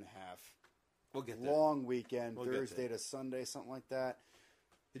 maybe year and a half. We'll get there. Long weekend, We'll get Thursday there. to Sunday, something like that.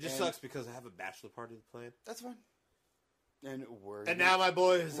 It just sucks because I have a bachelor party to plan. That's fine. And now my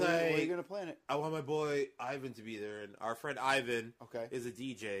boy is where like, are you going to plan it? I want my boy Ivan to be there, and our friend Ivan is a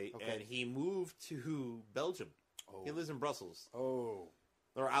DJ, Okay. and he moved to Belgium. Oh. He lives in Brussels. Oh.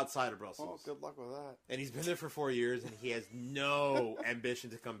 Or outside of Oh, Brussels. good luck with that. And he's been there for 4 years, and he has no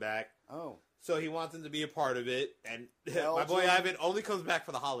ambition to come back. Oh. So he wants him to be a part of it, and my Belgium. boy Ivan only comes back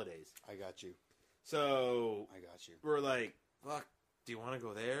for the holidays. I got you. So I got you. we're like, fuck, do you want to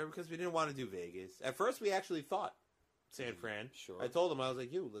go there? Because we didn't want to do Vegas. At first, we actually thought San Fran. Sure. I told him, I was like,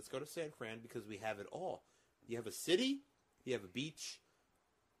 let's go to San Fran because we have it all. You have a city, you have a beach,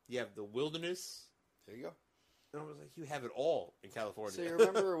 you have the wilderness. There you go. And I was like, you have it all in California. So you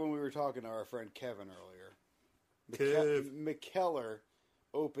remember when we were talking to our friend Kevin earlier? McKellar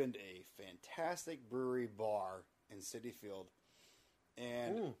opened a fantastic brewery bar in City Field,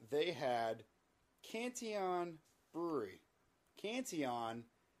 and they had Cantillon Brewery. Cantillon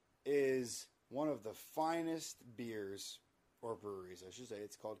is one of the finest beers, or breweries, I should say.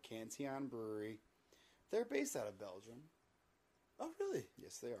 It's called Cantillon Brewery. They're based out of Belgium. Oh, really?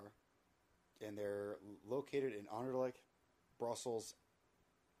 Yes, they are. And they're located in Anderlecht, Brussels,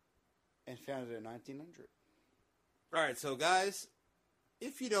 and founded in 1900. All right, so guys,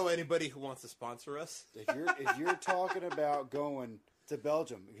 if you know anybody who wants to sponsor us, if you're talking about going to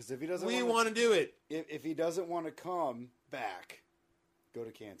Belgium, because if he doesn't, we want to do it. If he doesn't want to come back, go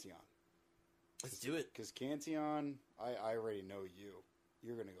to Cantillon. Let's do it. Because Cantillon, I already know you.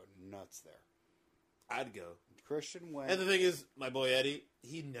 You're gonna go nuts there. I'd go. Christian went. And the thing is, my boy Eddie,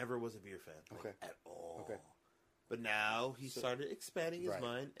 he never was a beer fan. Okay. At all. Okay. But now he started expanding his Right,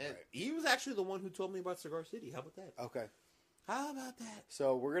 mind. And right. he was actually the one who told me about Cigar City. How about that? Okay. How about that?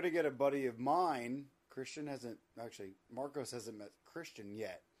 So we're gonna get a buddy of mine. Christian hasn't actually. Marcos hasn't met Christian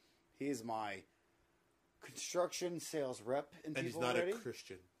yet. He is my construction sales rep in And he's People not Already. a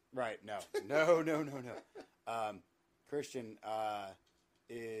Christian. Right? No. Christian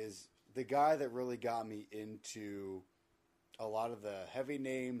is the guy that really got me into a lot of the heavy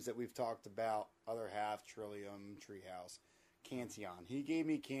names that we've talked about. Other Half, Trillium, Treehouse, Cantillon. He gave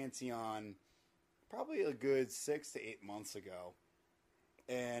me Cantillon probably a good 6 to 8 months ago.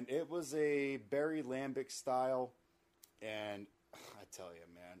 And it was a Barry Lambic style. And I tell you,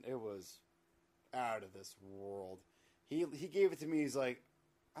 man, it was out of this world. He gave it to me. He's like,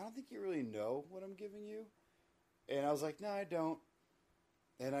 I don't think you really know what I'm giving you. And I was like, no, I don't.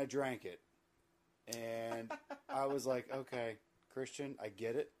 And I drank it. And I was like, okay, Christian, I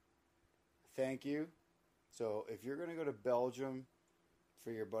get it. Thank you. So if you're going to go to Belgium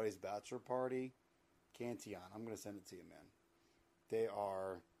for your buddy's bachelor party, Cantillon, I'm going to send it to you, man.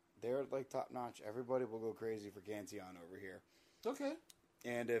 They're like top notch. Everybody will go crazy for Cantillon over here. Okay.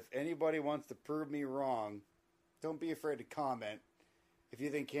 And if anybody wants to prove me wrong, don't be afraid to comment. If you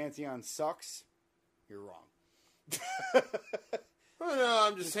think Cantillon sucks, you're wrong. Well, no,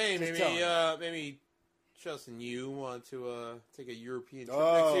 I'm just saying. just Maybe Justin, you want to take a European trip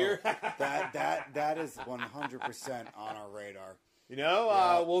Oh, next year? that is 100% on our radar. You know,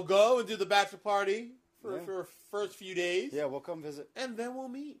 Yeah. we'll go and do the bachelor party for Yeah. for first few days. Yeah, we'll come visit. And then we'll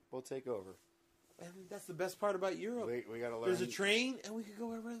meet. We'll take over. And that's the best part about Europe. We got to learn. There's a train, and we can go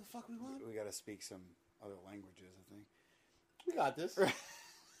wherever the fuck we want. We got to speak some other languages, I think. We got this.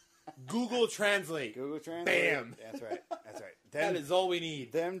 Google Translate. Google Translate. Bam. That's right. That's right. That is all we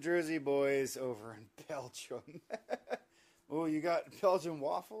need. Them Jersey boys over in Belgium. Oh, you got Belgian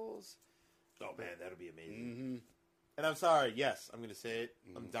waffles? Oh, man, that'll be amazing. Mm-hmm. And I'm sorry. Yes, I'm going to say it.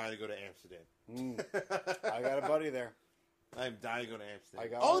 I'm dying to go to Amsterdam. I got a buddy there. I'm dying to go to Amsterdam. I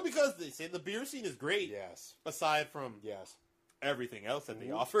got Only it. because they say the beer scene is great. Yes. Aside from everything else that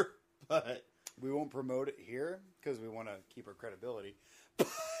they offer. But we won't promote it here because we want to keep our credibility.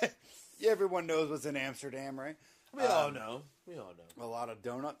 But everyone knows what's in Amsterdam, right? we all know. We all know. A lot of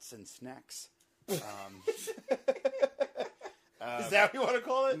donuts and snacks. Is that what you want to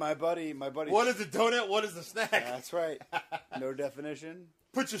call it? My buddy. What is a donut? What is a snack? That's right. No definition.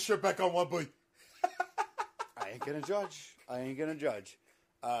 Put your shirt back on, one boy. I ain't gonna judge.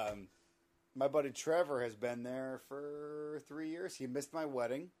 My buddy Trevor has been there for 3 years. He missed my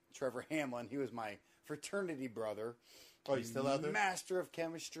wedding. Trevor Hamlin. He was my fraternity brother. Oh, you still out there? Master of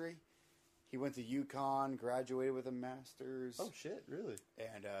chemistry. He went to UConn, graduated with a master's. Oh shit! Really?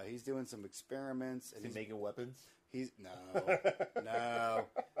 And he's doing some experiments. And Is he making weapons? He's no.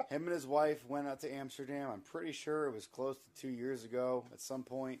 Him and his wife went out to Amsterdam. I'm pretty sure it was close to 2 years ago at some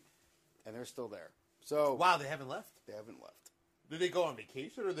point, and they're still there. So wow, they haven't left. They haven't left. Did they go on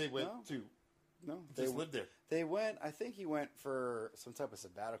vacation or they went to? No, they lived there. They went. I think he went for some type of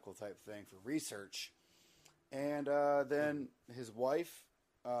sabbatical type thing for research, and then his wife.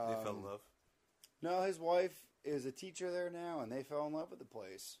 They fell in love. No, his wife is a teacher there now, and they fell in love with the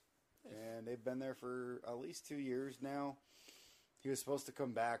place. And they've been there for at least 2 years now. He was supposed to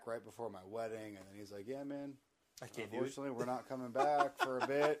come back right before my wedding, and then he's like, "Yeah, man, I can't unfortunately, we're not coming back for a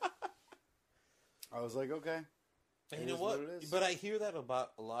bit." I was like, "Okay." And you know what? But I hear that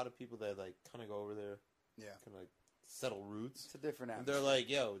about a lot of people that like kind of go over there, kind of like settle roots. It's a different atmosphere. They're like,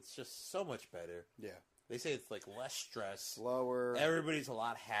 "Yo, it's just so much better." Yeah, they say it's like less stress, slower. Everybody's a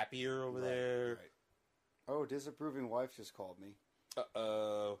lot happier over there. Right. Oh, disapproving wife just called me.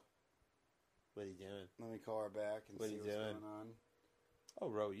 Uh-oh. What are you doing? Let me call her back and see what's going on. Oh,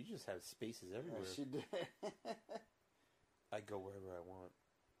 Ro, you just have spaces everywhere. Yeah, she did. I go wherever I want.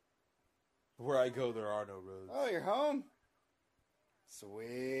 Where I go, there are no roads. Oh, you're home?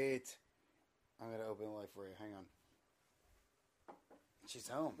 Sweet. I'm going to open the light for you. Hang on. She's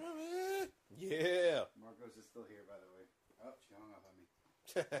home. Yeah. Marcos is still here, by the way. Oh, she hung up on me.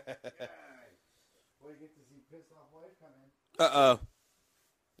 Boy, you get to see pissed off wife come in. Uh-oh.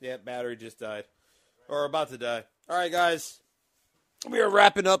 Yeah, battery just died. Or about to die. All right, guys. We are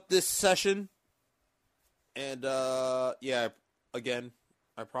wrapping up this session. And, yeah, again,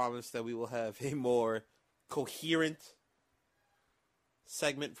 I promise that we will have a more coherent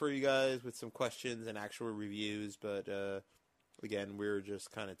segment for you guys with some questions and actual reviews. But, again, we're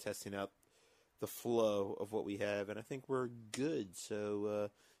just kind of testing out the flow of what we have. And I think we're good.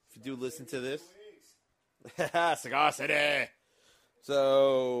 So, if you do listen to this... Cigar City!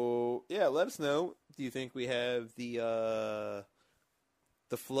 So, yeah, let us know. Do you think we have the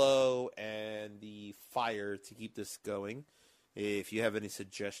flow and the fire to keep this going? If you have any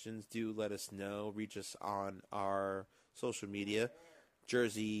suggestions, do let us know. Reach us on our social media,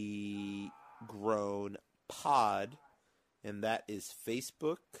 Jersey Grown Pod, and that is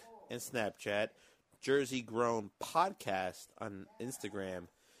Facebook and Snapchat. Jersey Grown Podcast on Instagram.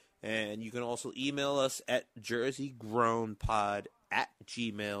 And you can also email us at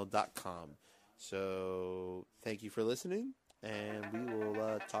jerseygrownpod@gmail.com. So, thank you for listening, and we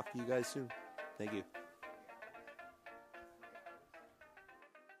will talk to you guys soon. Thank you.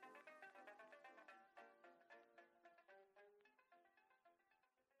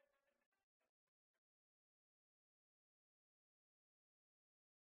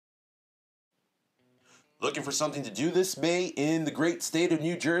 Looking for something to do this May in the great state of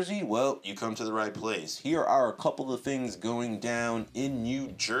New Jersey? Well, you come to the right place. Here are a couple of things going down in New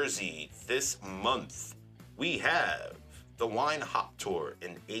Jersey this month. We have the Wine Hop Tour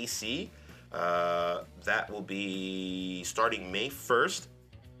in AC. That will be starting May 1st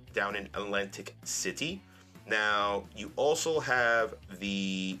down in Atlantic City. Now, you also have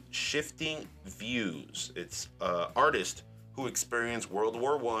the Shifting Views. It's artists who experienced World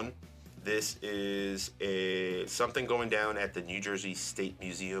War I. This is something going down at the New Jersey State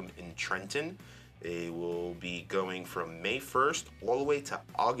Museum in Trenton. They will be going from May 1st all the way to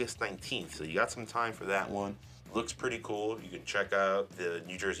August 19th. So you got some time for that one. Looks pretty cool. You can check out the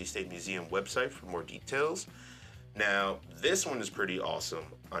New Jersey State Museum website for more details. Now, this one is pretty awesome.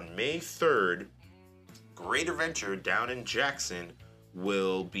 On May 3rd, Great Adventure down in Jackson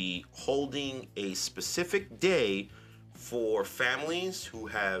will be holding a specific day for families who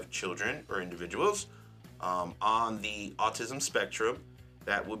have children or individuals on the autism spectrum.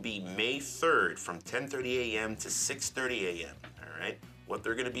 That would be May 3rd from 10:30 a.m. to 6:30 a.m. All right. What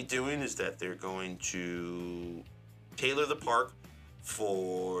they're going to be doing is that they're going to tailor the park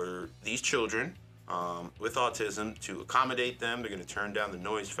for these children with autism to accommodate them. They're going to turn down the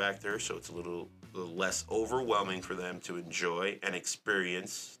noise factor so it's a little less overwhelming for them to enjoy and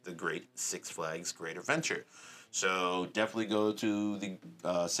experience the great Six Flags Great Adventure. So definitely go to the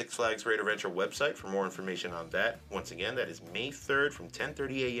Six Flags Great Adventure website for more information on that. Once again, that is May 3rd from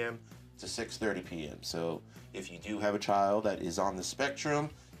 10:30 a.m. to 6:30 p.m. So if you do have a child that is on the spectrum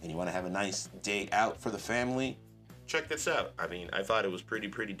and you want to have a nice day out for the family, check this out. I mean, I thought it was pretty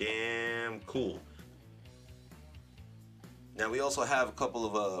damn cool. Now, we also have a couple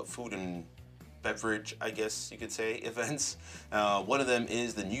of food and beverage, I guess you could say, events. One of them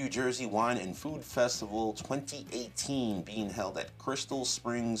is the New Jersey Wine and Food Festival 2018 being held at Crystal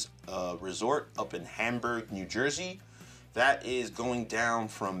Springs Resort up in Hamburg, New Jersey. That is going down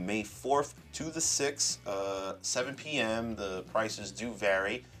from May 4th to the 6th, 7 p.m. The prices do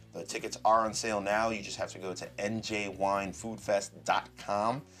vary. The tickets are on sale now. You just have to go to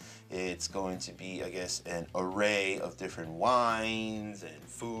njwinefoodfest.com. It's going to be, I guess, an array of different wines and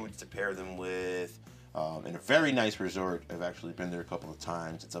foods to pair them with. And a very nice resort. I've actually been there a couple of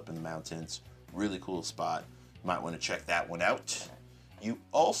times. It's up in the mountains. Really cool spot. You might want to check that one out. You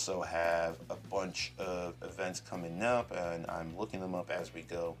also have a bunch of events coming up, and I'm looking them up as we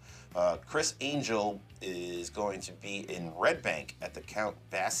go. Criss Angel is going to be in Red Bank at the Count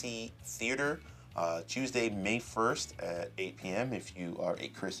Basie Theater Tuesday, May 1st at 8 p.m. if you are a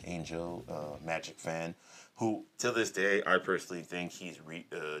Criss Angel Magic fan, who, till this day, I personally think he's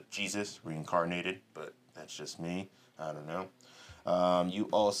Jesus reincarnated, but that's just me. I don't know. You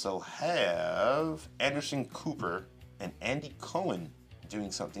also have Anderson Cooper and Andy Cohen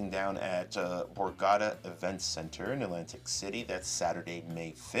doing something down at Borgata Events Center in Atlantic City. That's Saturday,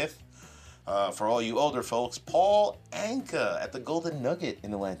 May 5th. For all you older folks, Paul Anka at the Golden Nugget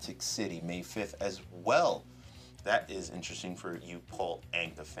in Atlantic City, May 5th as well. That is interesting for you Paul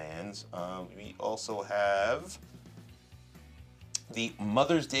Anka fans. We also have the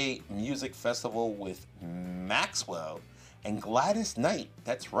Mother's Day Music Festival with Maxwell and Gladys Knight.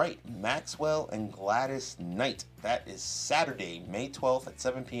 That's right, Maxwell and Gladys Knight. That is Saturday, May 12th at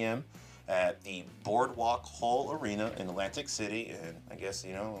 7 p.m. at the Boardwalk Hall Arena in Atlantic City. And I guess,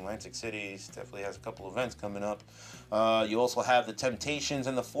 Atlantic City definitely has a couple events coming up. You also have the Temptations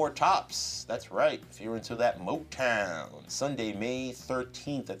and the Four Tops. That's right, if you're into that Motown. Sunday, May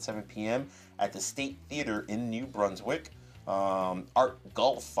 13th at 7 p.m. at the State Theater in New Brunswick. Art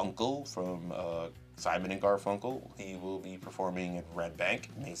Garfunkel from Simon and Garfunkel. He will be performing at Red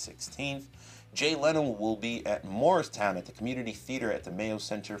Bank May 16th. Jay Leno will be at Morristown at the Community Theater at the Mayo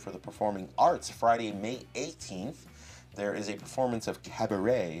Center for the Performing Arts Friday, May 18th. There is a performance of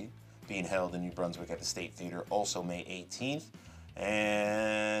Cabaret being held in New Brunswick at the State Theater also May 18th.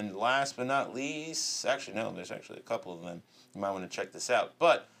 And last but not least, actually no, there's actually a couple of them. You might want to check this out.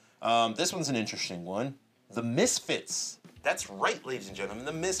 But this one's an interesting one. The Misfits. That's right, ladies and gentlemen.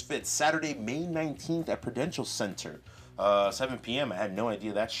 The Misfits, Saturday, May 19th at Prudential Center, 7 p.m. I had no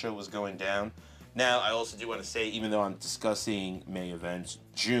idea that show was going down. Now, I also do want to say, even though I'm discussing May events,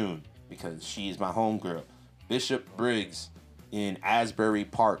 June, because she is my homegirl, Bishop Briggs in Asbury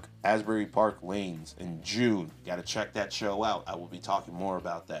Park Lanes in June. Got to check that show out. I will be talking more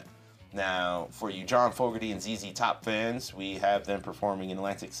about that. Now, for you John Fogerty and ZZ Top fans, we have them performing in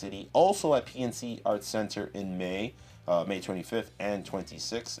Atlantic City, also at PNC Arts Center in May. May 25th and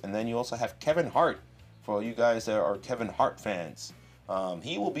 26th. And then you also have Kevin Hart, for all you guys that are Kevin Hart fans.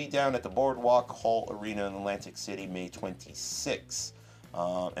 He will be down at the Boardwalk Hall Arena in Atlantic City, May 26th.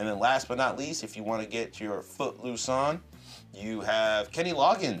 And then last but not least, if you want to get your foot loose on, you have Kenny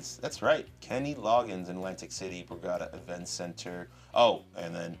Loggins. That's right, Kenny Loggins in Atlantic City, Borgata Events Center. Oh,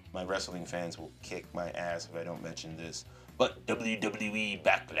 and then my wrestling fans will kick my ass if I don't mention this. But WWE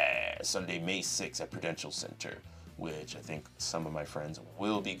Backlash, Sunday, May 6th at Prudential Center, which I think some of my friends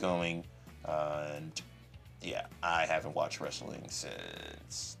will be going. And yeah, I haven't watched wrestling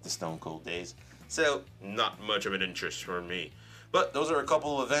since the Stone Cold days, so not much of an interest for me. But those are a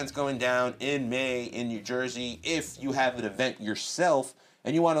couple of events going down in May in New Jersey. If you have an event yourself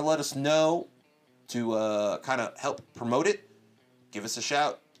and you want to let us know to kind of help promote it, give us a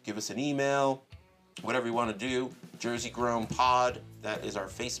shout, give us an email, whatever you want to do. Jersey Grown Pod, that is our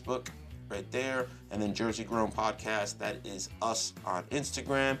Facebook right there. And then Jersey Grown Podcast, that is us on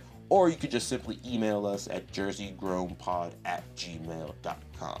Instagram. Or you could just simply email us at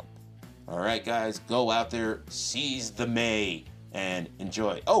jerseygrownpod@gmail.com. All right, guys, go out there, seize the May, and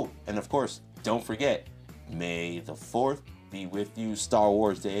enjoy. Oh, and of course, don't forget, May the 4th be with you. Star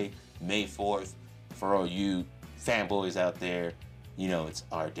Wars Day, May 4th. For all you fanboys out there, you know it's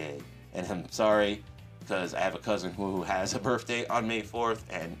our day. And I'm sorry, because I have a cousin who has a birthday on May 4th,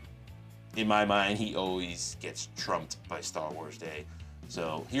 and in my mind, he always gets trumped by Star Wars Day.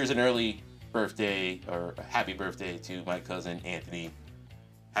 So here's an early birthday, or a happy birthday to my cousin Anthony.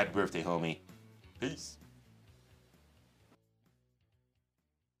 Happy birthday, homie. Peace.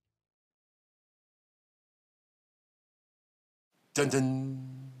 Dun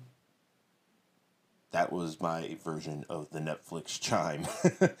dun. That was my version of the Netflix chime.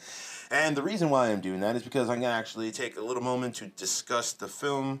 And the reason why I'm doing that is because I'm going to actually take a little moment to discuss the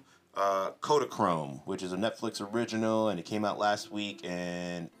film Kodachrome, which is a Netflix original, and it came out last week,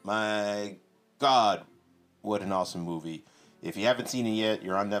 and my God, what an awesome movie. If you haven't seen it yet,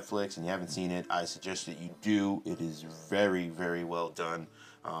 you're on Netflix and you haven't seen it, I suggest that you do. It is very, very well done.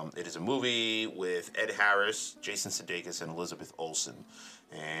 It is a movie with Ed Harris, Jason Sudeikis, and Elizabeth Olsen.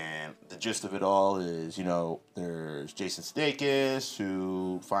 And the gist of it all is, you know, there's Jason Sudeikis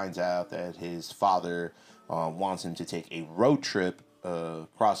who finds out that his father wants him to take a road trip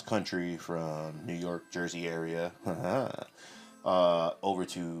cross country from New York, Jersey area over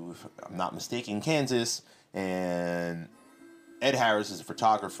to, if I'm not mistaken, Kansas. And Ed Harris is a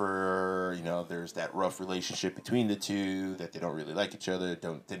photographer. You know, there's that rough relationship between the two, that they don't really like each other,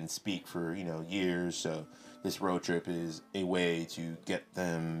 didn't speak for, you know, years. So this road trip is a way to get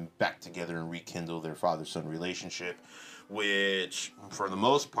them back together and rekindle their father-son relationship, which, for the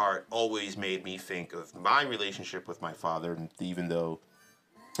most part, always made me think of my relationship with my father. And even though,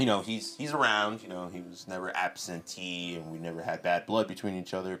 you know, he's around, you know, he was never absentee and we never had bad blood between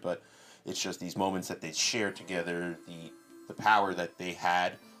each other, but it's just these moments that they shared together, the power that they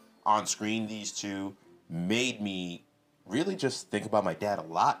had on screen, these two, made me really just think about my dad a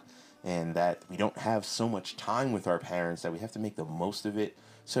lot, and that we don't have so much time with our parents, that we have to make the most of it.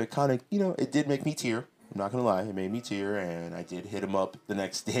 So it kind of, you know, it did make me tear. I'm not going to lie. It made me tear, and I did hit him up the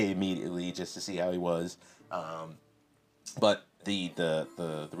next day immediately just to see how he was. But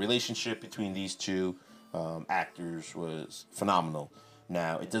the relationship between these two actors was phenomenal.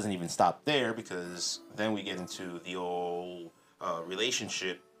 Now, it doesn't even stop there, because then we get into the old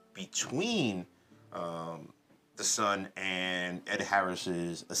relationship between the son and Ed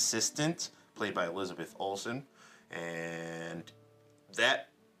Harris's assistant, played by Elizabeth Olsen. And that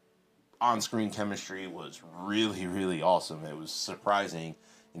on-screen chemistry was really, really awesome. It was surprising,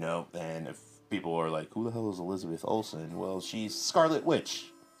 you know, and if people are like, who the hell is Elizabeth Olsen? Well, she's Scarlet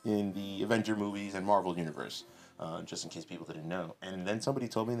Witch in the Avenger movies and Marvel Universe. Just in case people didn't know. And then somebody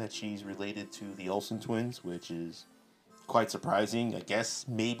told me that she's related to the Olsen twins, which is quite surprising. I guess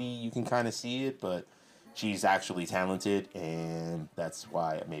maybe you can kind of see it, but she's actually talented, and that's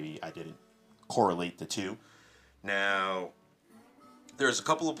why maybe I didn't correlate the two. Now, there's a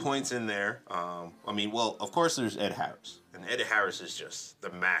couple of points in there. I mean, well, of course there's Ed Harris. And Ed Harris is just the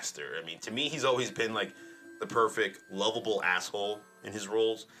master. I mean, to me, he's always been like the perfect, lovable asshole in his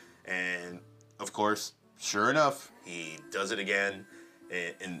roles. And, of course, sure enough, he does it again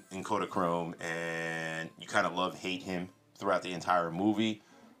in Kodachrome, and you kind of love-hate him throughout the entire movie,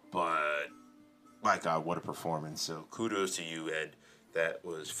 but my God, what a performance. So kudos to you, Ed. That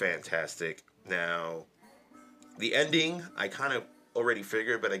was fantastic. Now, the ending, I kind of already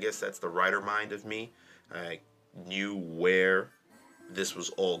figured, but I guess that's the writer mind of me. I knew where this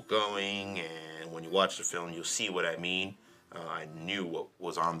was all going, and when you watch the film, you'll see what I mean. I knew what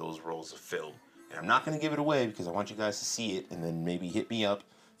was on those rolls of film. And I'm not going to give it away because I want you guys to see it, and then maybe hit me up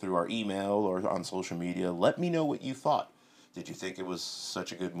through our email or on social media. Let me know what you thought. Did you think it was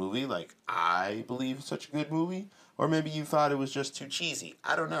such a good movie, like I believe it's such a good movie? Or maybe you thought it was just too cheesy.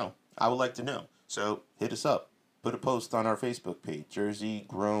 I don't know. I would like to know. So hit us up. Put a post on our Facebook page, Jersey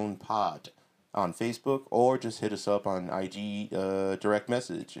Grown Pod, on Facebook, or just hit us up on IG direct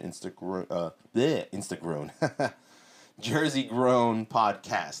message, Instagram. Jersey Grown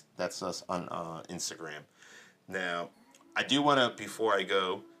Podcast. That's us on Instagram. Now, I do want to, before I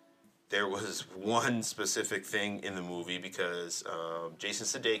go, there was one specific thing in the movie, because Jason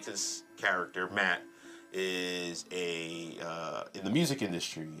Sudeikis' character, Matt, is in the music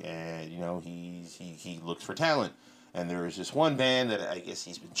industry, and, you know, he looks for talent. And there is this one band that I guess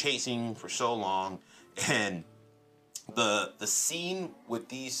he's been chasing for so long, and the scene with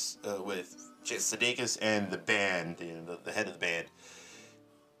these with Sudeikis and the band, you know, the head of the band,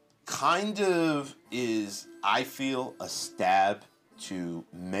 kind of is, I feel, a stab to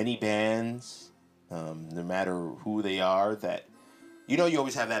many bands, no matter who they are, that, you know, you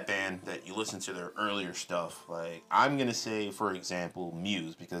always have that band that you listen to their earlier stuff. Like, I'm going to say, for example,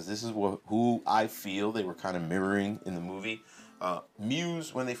 Muse, because this is who I feel they were kind of mirroring in the movie.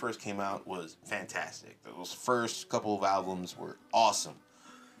 Muse, when they first came out, was fantastic. Those first couple of albums were awesome.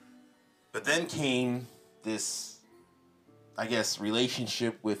 But then came this, I guess,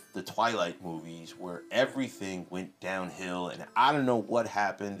 relationship with the Twilight movies, where everything went downhill, and I don't know what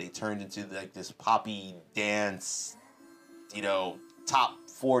happened. They turned into like this poppy dance, you know, top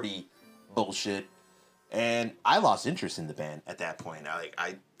 40 bullshit, and I lost interest in the band at that point.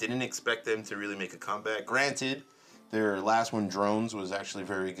 I didn't expect them to really make a comeback. Granted, their last one, Drones, was actually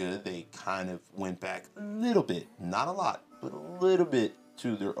very good. They kind of went back a little bit, not a lot, but a little bit,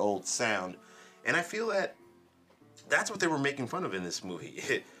 to their old sound. And I feel that that's what they were making fun of in this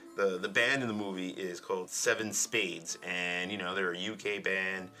movie. The band in the movie is called Seven Spades, and, you know, they're a UK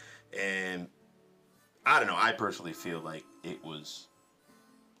band, and I don't know, I personally feel like it was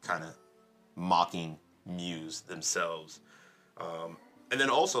kind of mocking Muse themselves. And then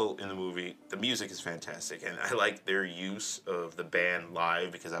also in the movie, the music is fantastic, and I like their use of the band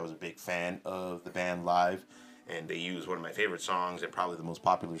live because I was a big fan of the band live, and they use one of my favorite songs and probably the most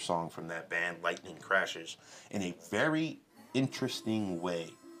popular song from that band, Lightning Crashes, in a very interesting way.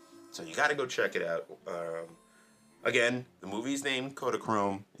 So you got to go check it out. Again, the movie's named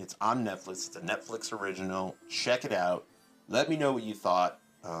Kodachrome. It's on Netflix. It's a Netflix original. Check it out. Let me know what you thought.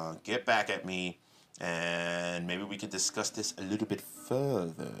 Get back at me. And maybe we could discuss this a little bit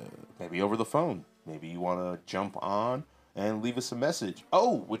further. Maybe over the phone. Maybe you want to jump on and leave us a message.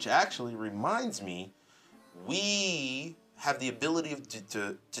 Oh, which actually reminds me, we have the ability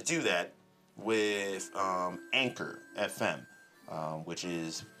to do that with Anchor FM, which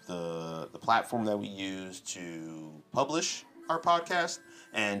is the platform that we use to publish our podcast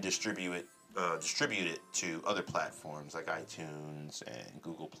and distribute it to other platforms like iTunes and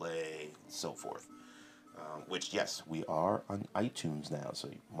Google Play and so forth. Which, yes, we are on iTunes now, so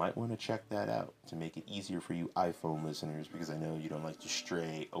you might want to check that out to make it easier for you iPhone listeners, because I know you don't like to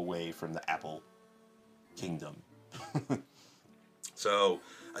stray away from the Apple kingdom. So,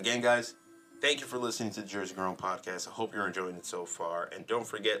 again, guys, thank you for listening to the Jersey Grown Podcast. I hope you're enjoying it so far, and don't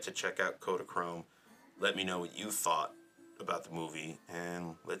forget to check out Kodachrome. Let me know what you thought about the movie,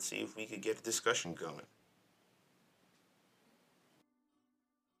 and let's see if we could get a discussion going.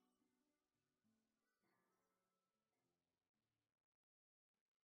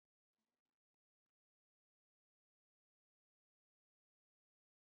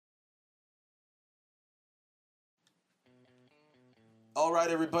 All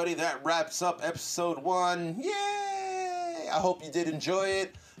right, everybody, that wraps up episode 1. Yay! I hope you did enjoy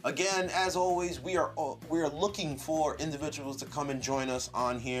it. Again, as always, we are looking for individuals to come and join us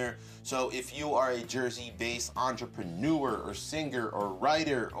on here. So if you are a Jersey-based entrepreneur or singer or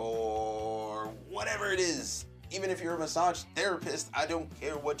writer or whatever it is, even if you're a massage therapist, I don't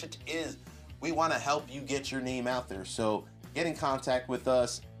care what it is, we want to help you get your name out there. So get in contact with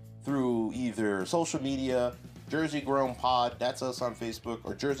us through either social media, Jersey Grown Pod, that's us on Facebook,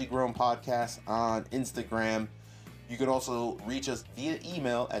 or Jersey Grown Podcast on Instagram. You can also reach us via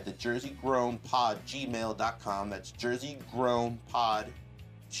email at the jerseygrownpod@gmail.com. That's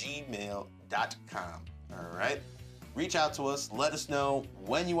jerseygrownpod@gmail.com. All right? Reach out to us. Let us know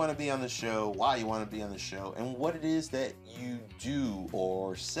when you want to be on the show, why you want to be on the show, and what it is that you do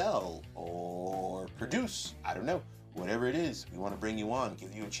or sell or produce. I don't know. Whatever it is, we want to bring you on,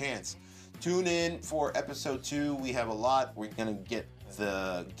 give you a chance. Tune in for episode 2. We have a lot. We're going to get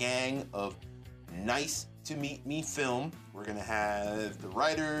the gang of Nice to Meet Me Film. We're going to have the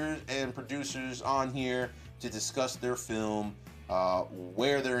writers and producers on here to discuss their film,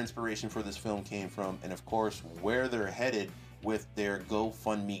 where their inspiration for this film came from, and of course, where they're headed with their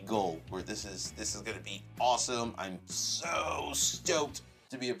GoFundMe goal. Where this is going to be awesome. I'm so stoked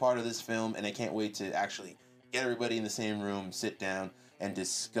to be a part of this film, and I can't wait to actually get everybody in the same room, sit down, and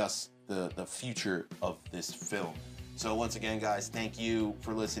discuss the future of this film. So once again, guys, thank you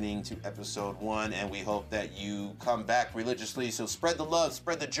for listening to episode 1, and we hope that you come back religiously. So spread the love,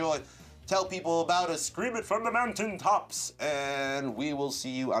 spread the joy, tell people about us, scream it from the mountaintops, and we will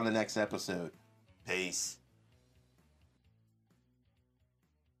see you on the next episode. Peace.